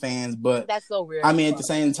on OnlyFans, but that's so weird. I mean, at the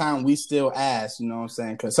same time, we still ask, you know what I'm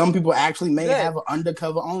saying? Because some people actually may have an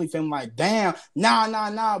undercover OnlyFans. Like, damn,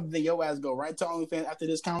 nah. But then your ass go right to OnlyFans after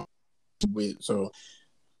this count. So.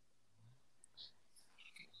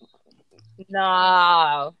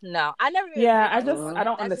 No. I never. I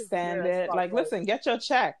don't understand it. Like, listen, get your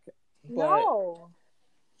check. No.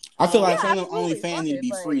 I feel like some of the OnlyFans need to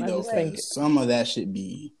be free though, because some of that should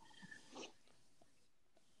be.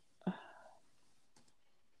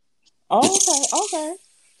 Okay.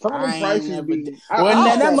 Some of the prices be.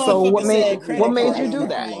 So what made you do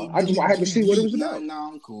that? I had to see what it was about.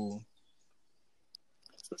 No, I'm cool.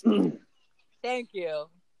 Thank you.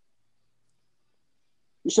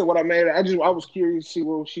 You said what I made. I was curious to see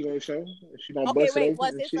what she gonna show. She gonna bust it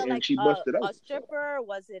was it and she busted up. A stripper?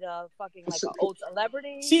 Was it a fucking like an old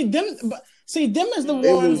celebrity? See them is the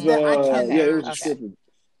ones that I cannot. Yeah, it was a stripper.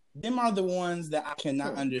 Them are the ones that I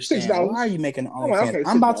cannot understand. $6. Why are you making an OnlyFans?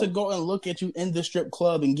 I'm about to go and look at you in the strip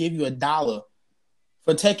club and give you $1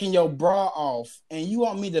 for taking your bra off, and you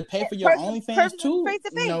want me to pay for your OnlyFans too?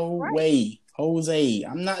 No way, Jose.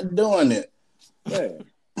 I'm not doing it. Yeah.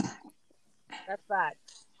 That's fact.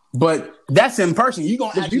 But that's in person. You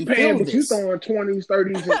gonna actually paying, feel but you throwing 20s,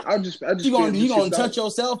 30s. And I just you gonna touch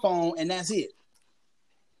your cell phone and that's it.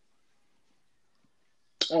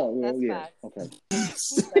 Oh well, that's yeah. fact. Okay.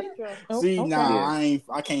 See,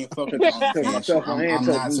 I can't fuck with myself. I'm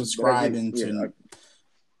not subscribing to.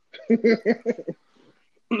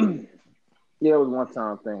 Yeah, it was one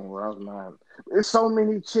time thing where I was mad. There's so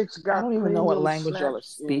many chicks got. I don't even know what language y'all are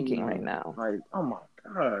speaking right now. Like, oh my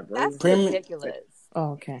god, bro. That's ridiculous.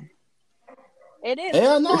 Oh, okay. It is.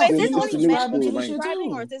 Hell no. Wait, is this It's only the men new school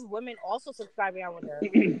subscribing, or is this women also subscribing? I wonder.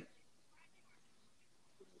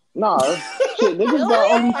 Nah, shit, niggas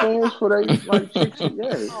got OnlyFans for they like chicks.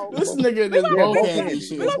 Yeah. This nigga just both hands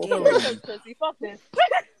shit. Fuck this.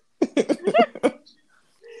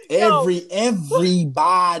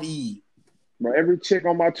 Everybody. But every chick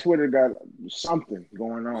on my Twitter got something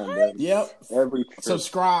going on, bro. Yep. Every chick.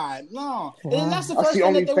 Subscribe. No. And that's the first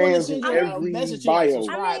thing that they want to send you a message.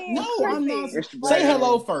 Subscribe. No, I'm not. Say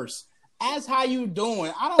hello first. Ask how you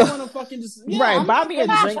doing. I don't want to fucking just. Yeah, right. Buy me a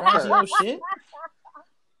drink first. Shit.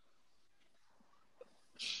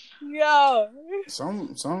 Yo.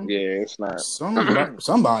 Yeah, it's not.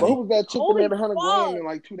 Somebody. What was that chick that made $100,000 in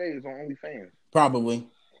like 2 days on OnlyFans? Probably.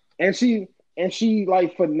 And she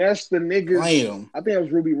like finessed the niggas. Damn. I think it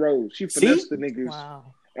was Ruby Rose. She finessed the niggas.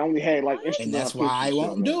 Wow. And only had like Instagram. And that's why I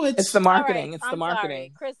won't do it. It's the marketing. Right, it's the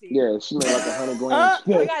marketing. Sorry, Chrissy. Yeah, she made like $100,000.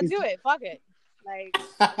 We gotta do it. Fuck it. Like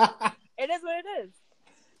it is what it is.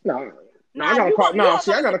 No, I gotta call. No,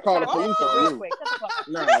 see, I gotta call the police on you.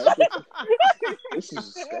 No, this is a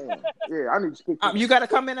scam. Yeah, I need to speak. You gotta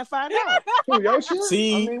come in and find out. Yo, shit.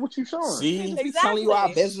 See, I mean, what you showing? See, He's telling you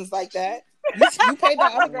our business like that. You paid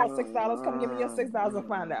that other girl $6. Come give me your $6 and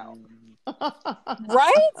find out.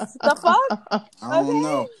 Right? The fuck? I don't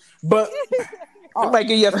know, but I might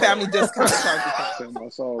give you a family discount.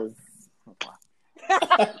 Sorry.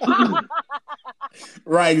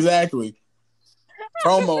 Right, exactly.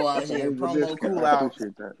 Promo out here. Promo cool out.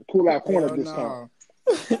 Cool out corner discount.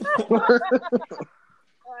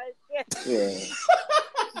 Yeah.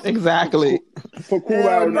 Exactly. Put cool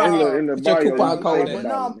out in the bio. Coupon code. But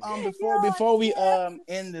no, before we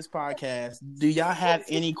end this podcast, do y'all have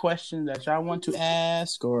any questions that y'all want to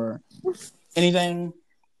ask or anything?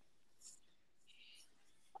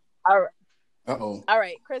 All right. Uh-oh. All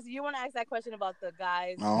right, Chris, you want to ask that question about the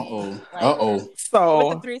guys? So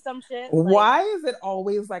with the threesome shit. Why is it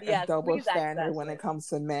always like a double standard when it comes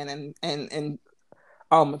to men and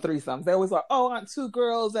threesomes? They always like, I want two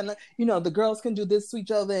girls, and the girls can do this to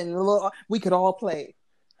each other, and we could all play.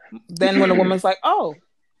 Then when a woman's like,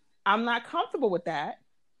 I'm not comfortable with that.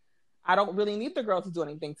 I don't really need the girl to do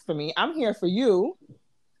anything for me. I'm here for you.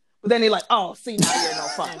 But then they're like, see, now you're no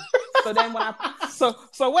fun. So then when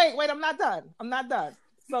wait, I'm not done.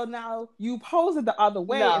 So now you pose it the other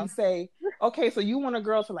way and say, okay, so you want a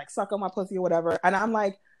girl to like suck on my pussy or whatever. And I'm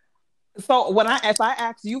like, so if I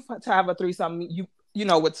ask you to have a threesome,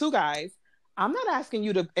 with two guys, I'm not asking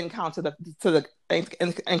you to encounter the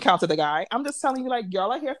guy. I'm just telling you, like,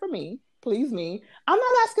 y'all are here for me, please me. I'm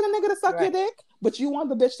not asking a nigga to suck your dick, but you want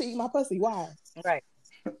the bitch to eat my pussy. Why? Right.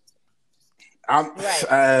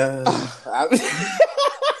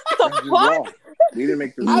 We didn't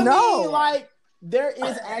make the I mean, like, there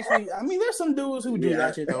is actually. I mean, there's some dudes who do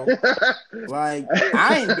that shit though. Like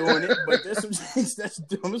I ain't doing it, but there's some dudes that's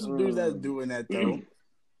doing that though.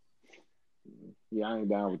 Yeah, I ain't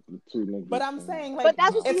down with the two niggas. But I'm saying, like, but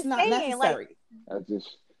that's what it's not saying. necessary. Like,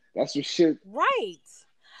 that's what shit. Right.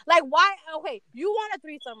 Like, why? Okay, you want a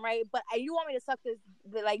threesome, right? But you want me to suck this,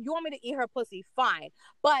 like, you want me to eat her pussy, fine.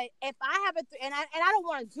 But if I have and I don't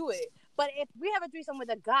want to do it, but if we have a threesome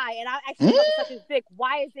with a guy and I actually want to suck his dick,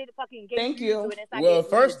 why is it fucking gay? Thank you. Do it? It's not Well,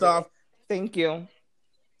 first off, thank you.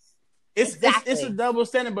 It's a double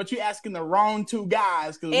standard, but you're asking the wrong two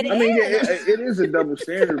guys. It is a double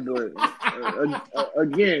standard, but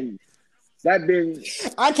again. That didn't.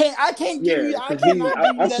 I can't give you. I cannot give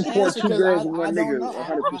you that support answer two girls and I one don't nigga. know.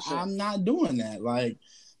 100%. I'm not doing that. Like,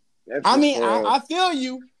 I feel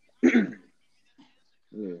you. Yeah.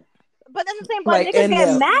 But that's the same. But niggas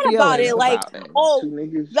get mad about it. Like, oh,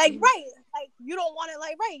 niggas, like right. Like you don't want it.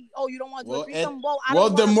 Like right. Oh, you don't want to do a threesome.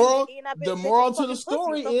 The moral to the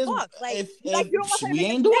story is, like, if you don't want we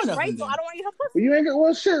ain't doing nothing, right? So I don't want to eat her pussy. Well, you ain't got.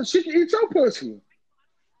 Well, shit. She can eat your pussy.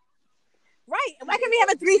 Right. Why can't we have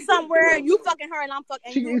a threesome where you fucking her and I'm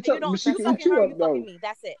fucking you? You don't fucking her, you fucking me.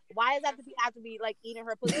 That's it. Why does that have to be like eating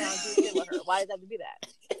her pussy and doing shit with her? Why does that have to be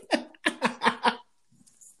that?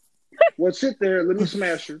 Well, sit there. Let me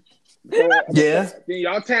smash her. Yeah. Then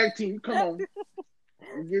y'all tag team. Come on.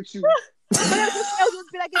 I'll get you.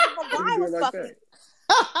 Just be like, why was fucking.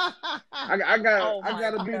 I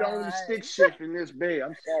gotta be the only stick shift in this bed.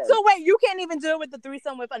 I'm sorry. So wait, you can't even do it with the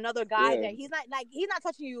threesome with another guy that he's not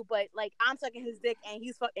touching you, but like I'm sucking his dick and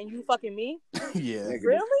you fucking me? Yeah. Negative.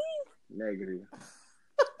 Really? Negative.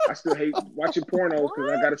 I still hate watching pornos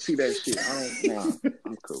because I gotta see that shit.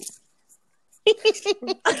 I'm cool. Yeah,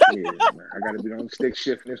 I gotta be on stick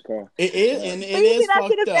shift in this car. It is, and it is fucked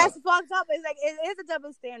up. That's fucked up. It's like it is a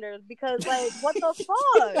double standard because like what the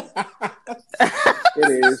fuck?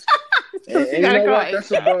 It is. And you know what?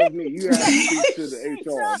 That's above me. You have to speak to the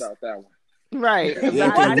HR about that one. Right.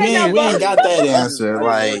 Yeah, we ain't got that answer.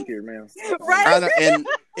 Like, right.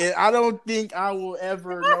 I don't think I will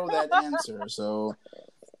ever know that answer. So.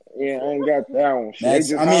 Yeah, I ain't got that one.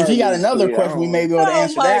 If you got another question, we may be able to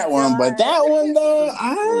answer that one. But that one, though,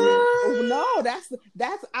 no, that's.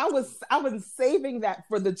 I was saving that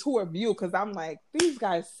for the two of you because I'm like, these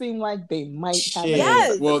guys seem like they might have.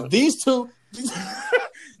 Yes. Well, these two.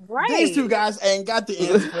 Right. These two guys ain't got the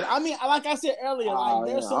answer. But I mean, like I said earlier, like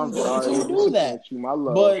there's some dudes who do that,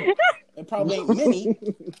 but it probably ain't many.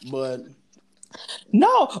 But.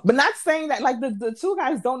 No, but not saying that like the two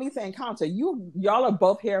guys don't need to encounter. Y'all are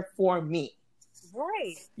both here for me.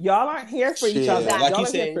 Right. Y'all aren't here for each other. Like y'all you are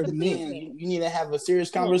said, here for me. You need to have a serious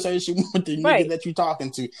conversation with the nigga that you're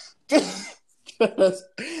talking to. Because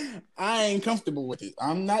I ain't comfortable with it.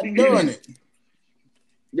 I'm not doing it.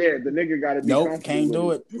 Yeah, the nigga gotta be comfortable. Can't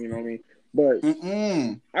do it. You know what I mean? But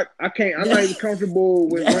I can't. I'm not even comfortable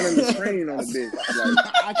with running the train on a bitch. Like,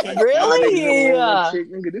 I can't. Really? Chick,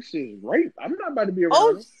 nigga, this shit is rape. I'm not about to be around.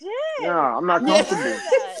 Oh it. shit! Nah, I'm not comfortable.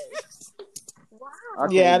 Wow.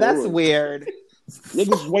 Yeah, that's weird.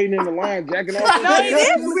 Niggas waiting in the line, jacking off. No, it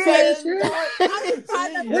is weird.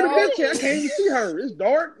 Where the bitch at? I can't even see her. It's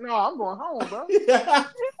dark. No, I'm going home, bro.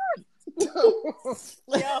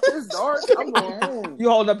 It's dark. I'm going home. You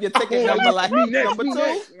hold up your ticket number like number 2.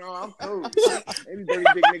 No, I'm cool. Any dirty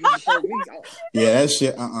dick niggas before me. Yeah, that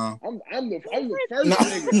shit. I'm the first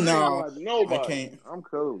nigga. No, nobody. I can't. I'm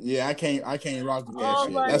cool. Yeah, I can't rock with that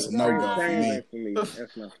shit. That's a no-go for me.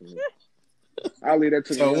 That's not for me. I'll leave that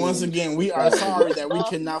to So once again, we are sorry that we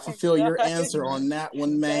cannot fulfill your answer on that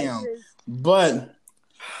one, ma'am. But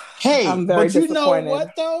hey, but you know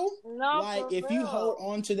what though? No, like if you hold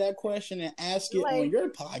on to that question and ask it on your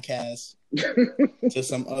podcast to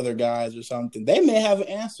some other guys or something, they may have an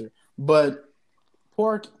answer. But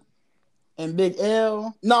Pork and Big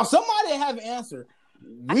L, no, somebody have an answer.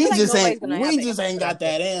 We just ain't got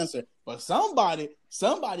that answer. But somebody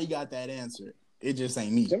got that answer. It just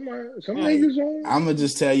ain't me. Some niggas on. I'm gonna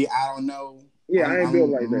just tell you, I don't know. Yeah, I ain't built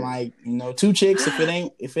like that. Like, two chicks. If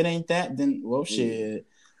it ain't that, then well, shit.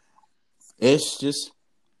 It's just.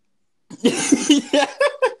 Yeah,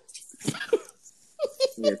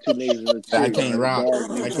 two niggas in the chick. I can't rock.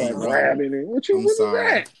 I can't rock. What is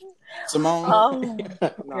that? Simone. Oh,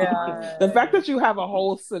 God. The fact that you have a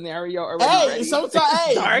whole scenario already. Hey,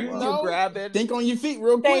 sometimes you grab it. Think on your feet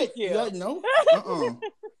real quick. Thank you. No.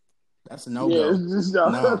 That's a no-go.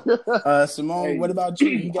 No. Simone, hey, what about you?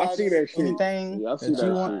 You got anything that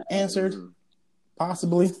you want answered?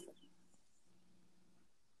 Possibly?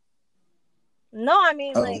 No, I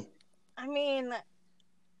mean,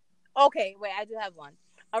 okay, wait, I do have one.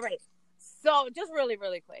 All right. So, just really,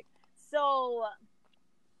 really quick. So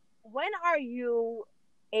when are you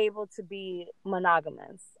able to be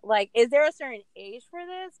monogamous? Like, is there a certain age for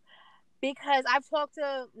this? Because I've talked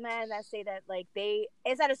to men that say that like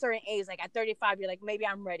it's at a certain age, like at 35, you're like, maybe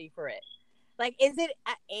I'm ready for it. Like, is it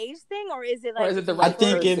an age thing or is it like? Or is it the right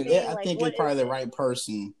person? I think it's probably the right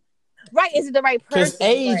person. Right? Is it the right person? Because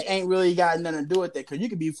age ain't really got nothing to do with it. Because you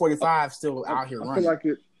could be 45 still out here running. Feel like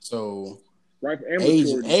it. So right,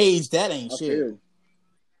 age that ain't shit.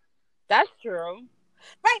 That's true.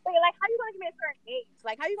 Right, but like, how you gonna give me a certain age?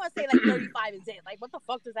 Like, how you gonna say like 35 is it? Like, what the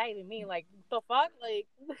fuck does that even mean? Like, the fuck? Like,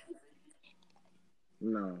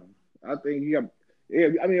 no, I think you have. Yeah,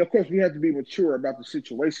 I mean, of course, we have to be mature about the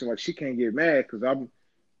situation. Like, she can't get mad because I'm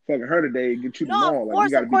fucking her today and get you tomorrow.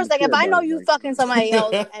 Like, of course. Like, if I know you fucking somebody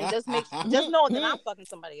else, and just know that I'm fucking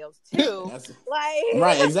somebody else too. Like,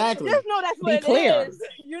 right, exactly. Just know that's what it is.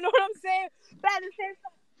 You know what I'm saying? But at the same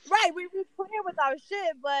time. Right, we clear with our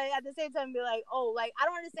shit, but at the same time, be like, oh, like I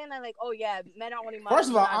don't understand that, like, oh yeah, men are only. First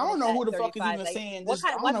of all, I don't know who the fuck is even saying this.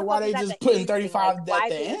 I don't know why they just putting 35 that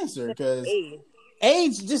the answer because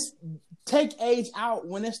age just take age out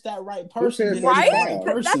when it's that right person. Right, right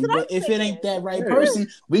person. But if it ain't that right person,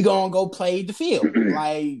 we gonna go play the field.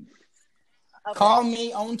 Like, call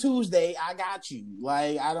me on Tuesday, I got you.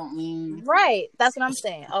 Like, I don't mean. Right, that's what I'm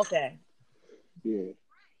saying. Okay. Yeah.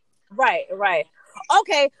 Right.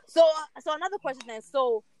 Okay, so another question then.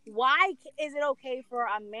 So why is it okay for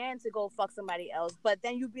a man to go fuck somebody else, but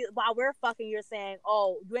then while we're fucking, you're saying,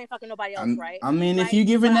 oh, you ain't fucking nobody else, right? I mean, right? if you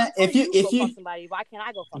giving that, if you fuck somebody, why can't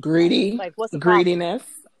I go fuck greedy? Somebody? Like, what's the greediness?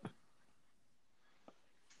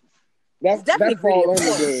 That falls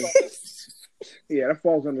under the. Yeah, that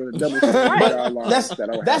falls under the double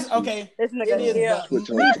standard. That's okay. This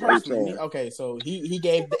nigga, okay, so he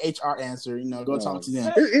gave the HR answer. You know, go talk to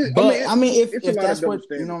them. But I mean, if that's what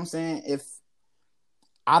you know, what I'm saying, if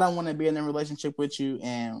I don't want to be in a relationship with you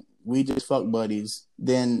and we just fuck buddies,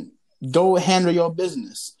 then go handle your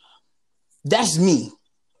business. That's me.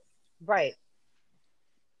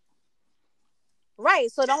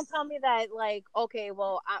 Right, so don't tell me that, like, okay,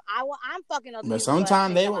 well, I'm fucking up. But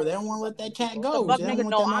sometimes they don't want to let that cat go. They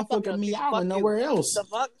don't want that motherfucker meowing nowhere else. The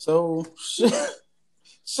fuck? So,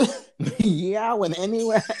 meowing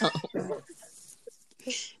anywhere else.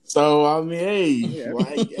 So, I mean, hey.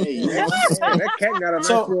 That cat got a nice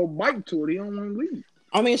little bite to it. He don't want to leave.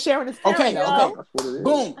 I mean, sharing is caring. Okay.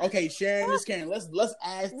 Boom. Okay, sharing is caring. Let's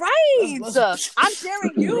ask. Right. I'm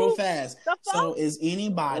sharing you real fast. So, is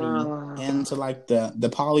anybody into like the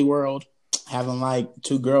poly world having like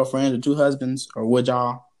 2 girlfriends or 2 husbands, or would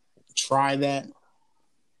y'all try that?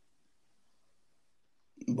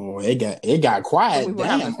 Boy, it got quiet.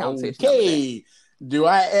 Damn. Okay. Do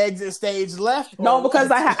I exit stage left? No,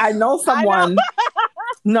 because I know someone.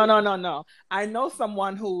 No. I know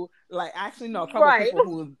someone who, like, actually know a couple of people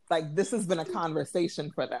who, like, this has been a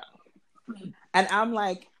conversation for them. And I'm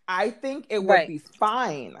like, I think it would be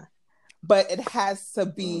fine, but it has to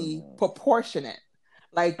be proportionate.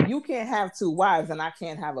 Like, you can't have 2 wives and I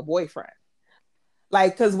can't have a boyfriend.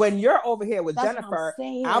 Like, because when you're over here with Jennifer,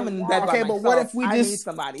 I'm in bed by myself. But what if we I need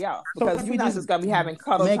somebody else? Because you're not just going to be having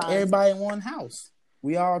cuddle make time. Everybody in one house.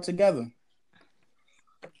 We all together.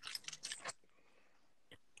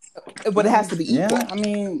 But it has to be equal. Yeah, I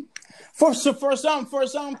mean, for some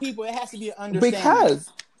people, it has to be an understanding.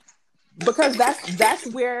 Because that's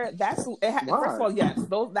where first of all, yes,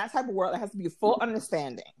 that type of world, it has to be a full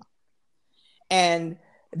understanding, and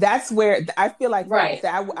that's where I feel like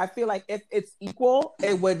I feel like if it's equal,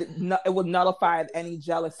 it would nullify any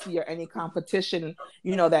jealousy or any competition,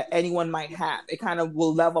 you know, that anyone might have. It kind of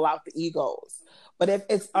will level out the egos. But if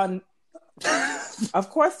it's of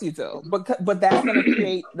course you do, but that's gonna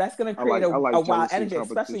create a wild energy,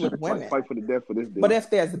 especially with women. Fight for the death for this deal. But if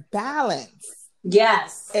there's balance,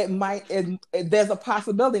 yes, it might. There's a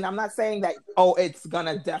possibility, and I'm not saying that it's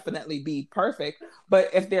gonna definitely be perfect. But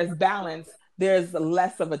if there's balance, there's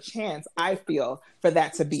less of a chance, I feel, for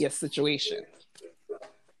that to be a situation.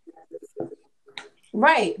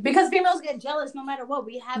 Right, because females get jealous no matter what.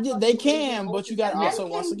 We have they can, but you got also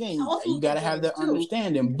once again you got to have that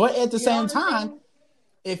understanding. But at the same time,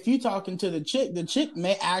 if you talking to the chick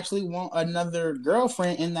may actually want another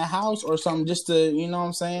girlfriend in the house or something, just to, you know what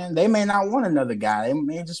I'm saying. They may not want another guy. They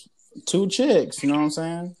may just 2 chicks. You know what I'm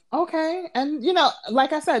saying? Okay, and you know,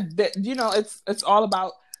 like I said, it's all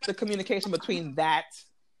about the communication between that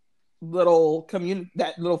little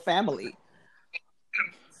family.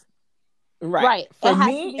 Right. For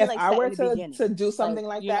me, if I were to do something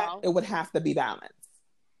like that, it would have to be balanced.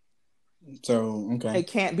 So, okay. It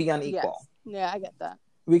can't be unequal. Yes. Yeah, I get that.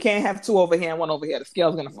 We can't have 2 over here and 1 over here.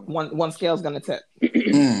 One scale's gonna tip.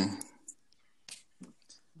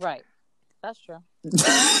 Right. That's true.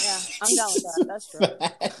 Yeah, I'm down with that. That's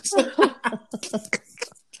true.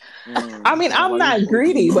 I mean, I'm not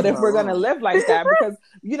greedy, but if we're gonna live like that, because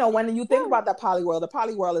when you think about the poly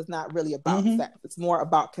world is not really about sex. It's more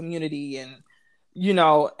about community and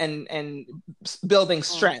and building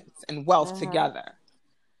strength and wealth together.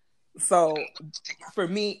 So for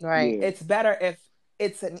me, it's better if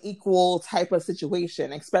it's an equal type of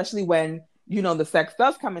situation, especially when the sex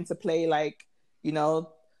does come into play. Like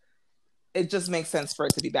it just makes sense for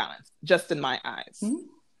it to be balanced, just in my eyes. Mm-hmm.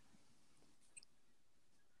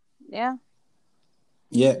 Yeah.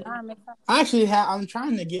 Yeah. I'm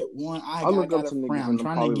trying to get one. I got a friend. I'm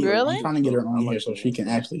trying to get her on here so she can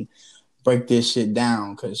actually break this shit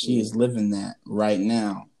down, because she is living that right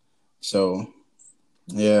now. So,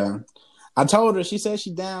 yeah. I told her, she said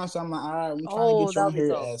she down, so I'm like, all right, I'm trying to get you on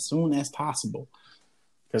here as soon as possible,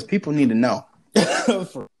 because people need to know.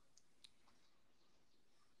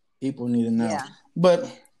 People need to know. Yeah. But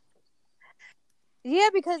yeah,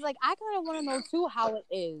 because like I kind of want to know too how it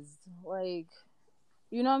is. Like,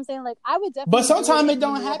 you know what I'm saying? Like I would definitely. But sometimes it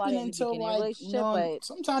don't happen until like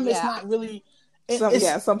sometimes it's not really.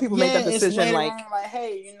 Some people make that decision like,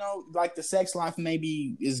 hey, like the sex life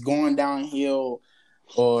maybe is going downhill,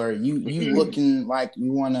 or you looking like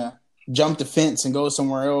you want to jump the fence and go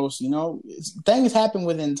somewhere else. Things happen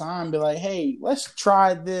within time. Be like, hey, let's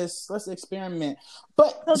try this. Let's experiment.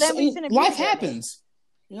 But life happens.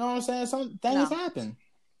 You know what I'm saying? Some things happen.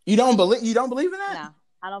 You don't believe in that? No,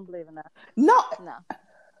 I don't believe in that. No.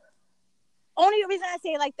 Only reason I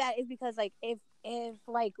say it like that is because like if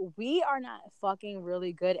like we are not fucking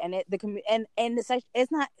really good and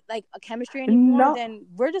it's not like a chemistry anymore, then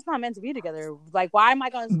we're just not meant to be together. Like, why am I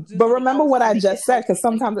going to do? But remember what I just said, because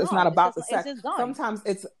sometimes it's not about the sex. Sometimes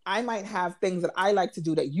I might have things that I like to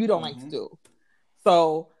do that you don't like to do.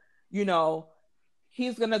 So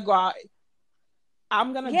he's gonna go out.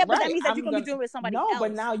 I'm gonna but that means that you're gonna be doing it with somebody else. No,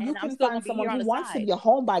 but now you can find someone who wants to be a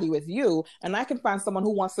homebody with you, and I can find someone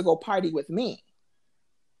who wants to go party with me,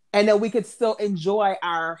 and then we could still enjoy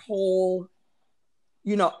our whole,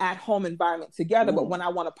 at home environment together. But when I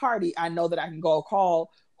want to party, I know that I can go call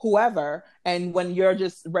whoever, and when you're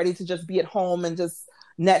just ready to just be at home and just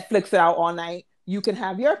Netflix it out all night, you can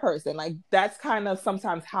have your person. Like that's kind of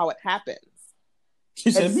sometimes how it happens.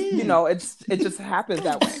 It just happens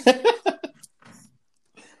that way.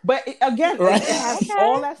 But again, it has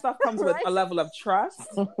all that stuff comes with a level of trust,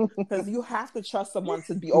 because you have to trust someone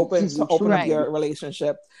to be open up your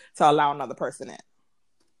relationship to allow another person in.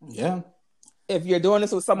 Yeah. If you're doing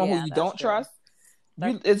this with someone who you don't trust,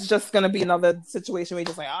 it's just going to be another situation where you're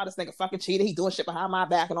just like, oh, this nigga fucking cheated. He doing shit behind my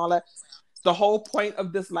back and all that. The whole point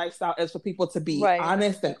of this lifestyle is for people to be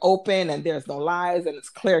honest and open, and there's no lies, and it's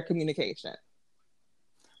clear communication.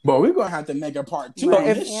 But we're going to have to make a part 2 of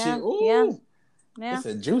this shit. Ooh. Yeah. It's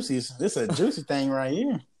a juicy thing right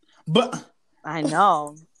here. But I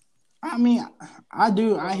know. I mean, I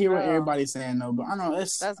hear what everybody's saying though, but I know I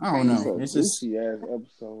don't know. It's just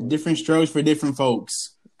different strokes for different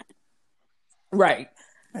folks. Right.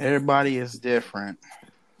 Everybody is different.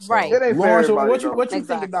 So, right. Lawrence, what you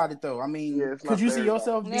think about it though? I mean, could you see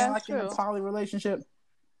yourself being like in a poly relationship?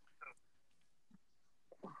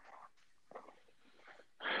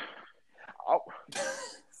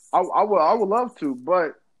 I would love to,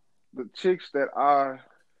 but the chicks that I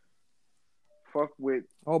fuck with.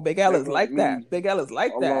 Oh, Big L is like that. Big L is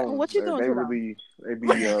like that. What you doing? They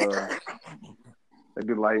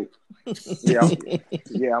be like,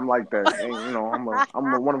 I'm like that. And, I'm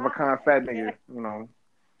a one of a kind fat nigga.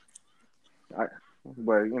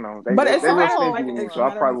 But it's they also like me, so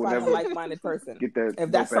I probably would never a like-minded person. Get that.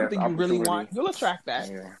 If that's something you really want, you'll attract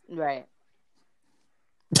that. Yeah. Right.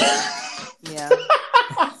 Yeah.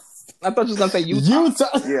 I thought you was gonna say Utah.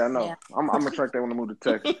 Yeah, no. Yeah. I'm attracted when I move to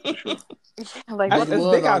Texas for sure. Like it's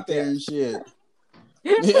big out there and shit.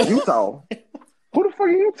 Utah. Who the fuck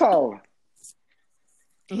is Utah?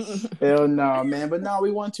 Hell no, man. But no, we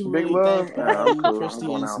want to big really thank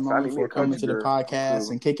Christy and Simone for coming to the podcast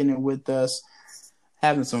and kicking it with us,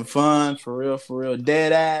 having some fun for real.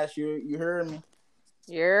 Dead ass, you heard me.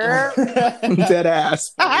 Yeah. Dead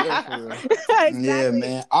ass. Exactly. Yeah,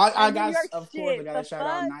 man. I got, of course, I got to shout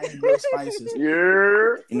out Nice Grill Spices.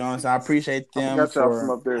 Yeah. So I appreciate them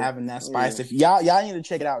for having that spice. If y'all need to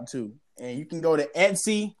check it out too. And you can go to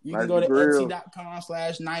Etsy. You can go to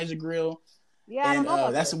etsy.com/NiceGrill. Yeah, and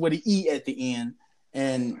that's what to eat at the end.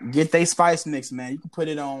 And get they spice mix, man. You can put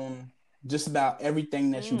it on just about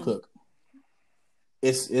everything that you cook.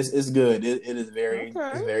 It's good. It is very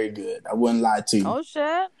it's very good. I wouldn't lie to you. Oh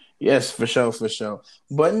shit! Yes, for sure.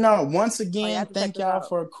 But no, once you again, have to check thank this y'all out.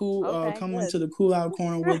 for Okay, coming good. to the Cool Out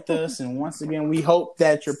Corner with us. And once again, we hope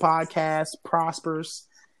that your podcast prospers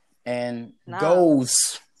and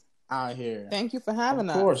goes out here. Thank you for having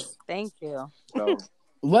us. Of course. Thank you. So,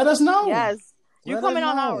 Let us know. Yes. You Let coming us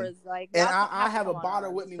on know. ours. Like, And y'all I have a come on bottle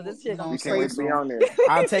ours, with me. so this You shit know gonna what be I'm we saying? can't wait to be So on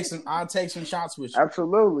there. I'll take some shots with you.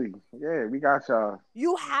 Absolutely. Yeah, we got y'all.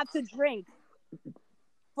 You have to drink.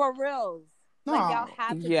 For reals. No. Like, y'all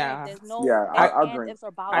have to Yeah. drink. There's no I'll drink. ifs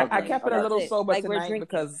or buts. I kept it a little sober like, tonight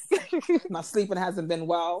because my sleeping hasn't been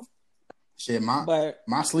well. Shit, but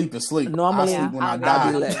my sleep is sleep. normally I sleep when I I'll be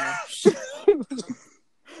die. lit.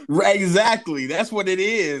 Exactly. That's what it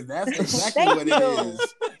is. That's exactly what it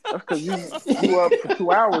is. That's because you up for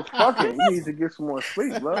 2 hours fucking. You need to get some more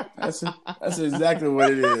sleep, bro. That's exactly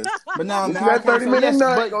what it is. But no, man. That 30-minute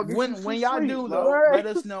nut. But when y'all sleep, do bro. though, let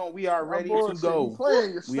us know. We are ready to go.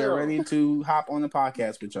 We are ready to hop on the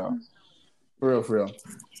podcast with y'all. For real.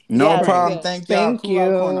 No problem. Good. Thank y'all. Thank Cool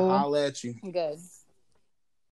Out Corner. you. Holla at you. Good.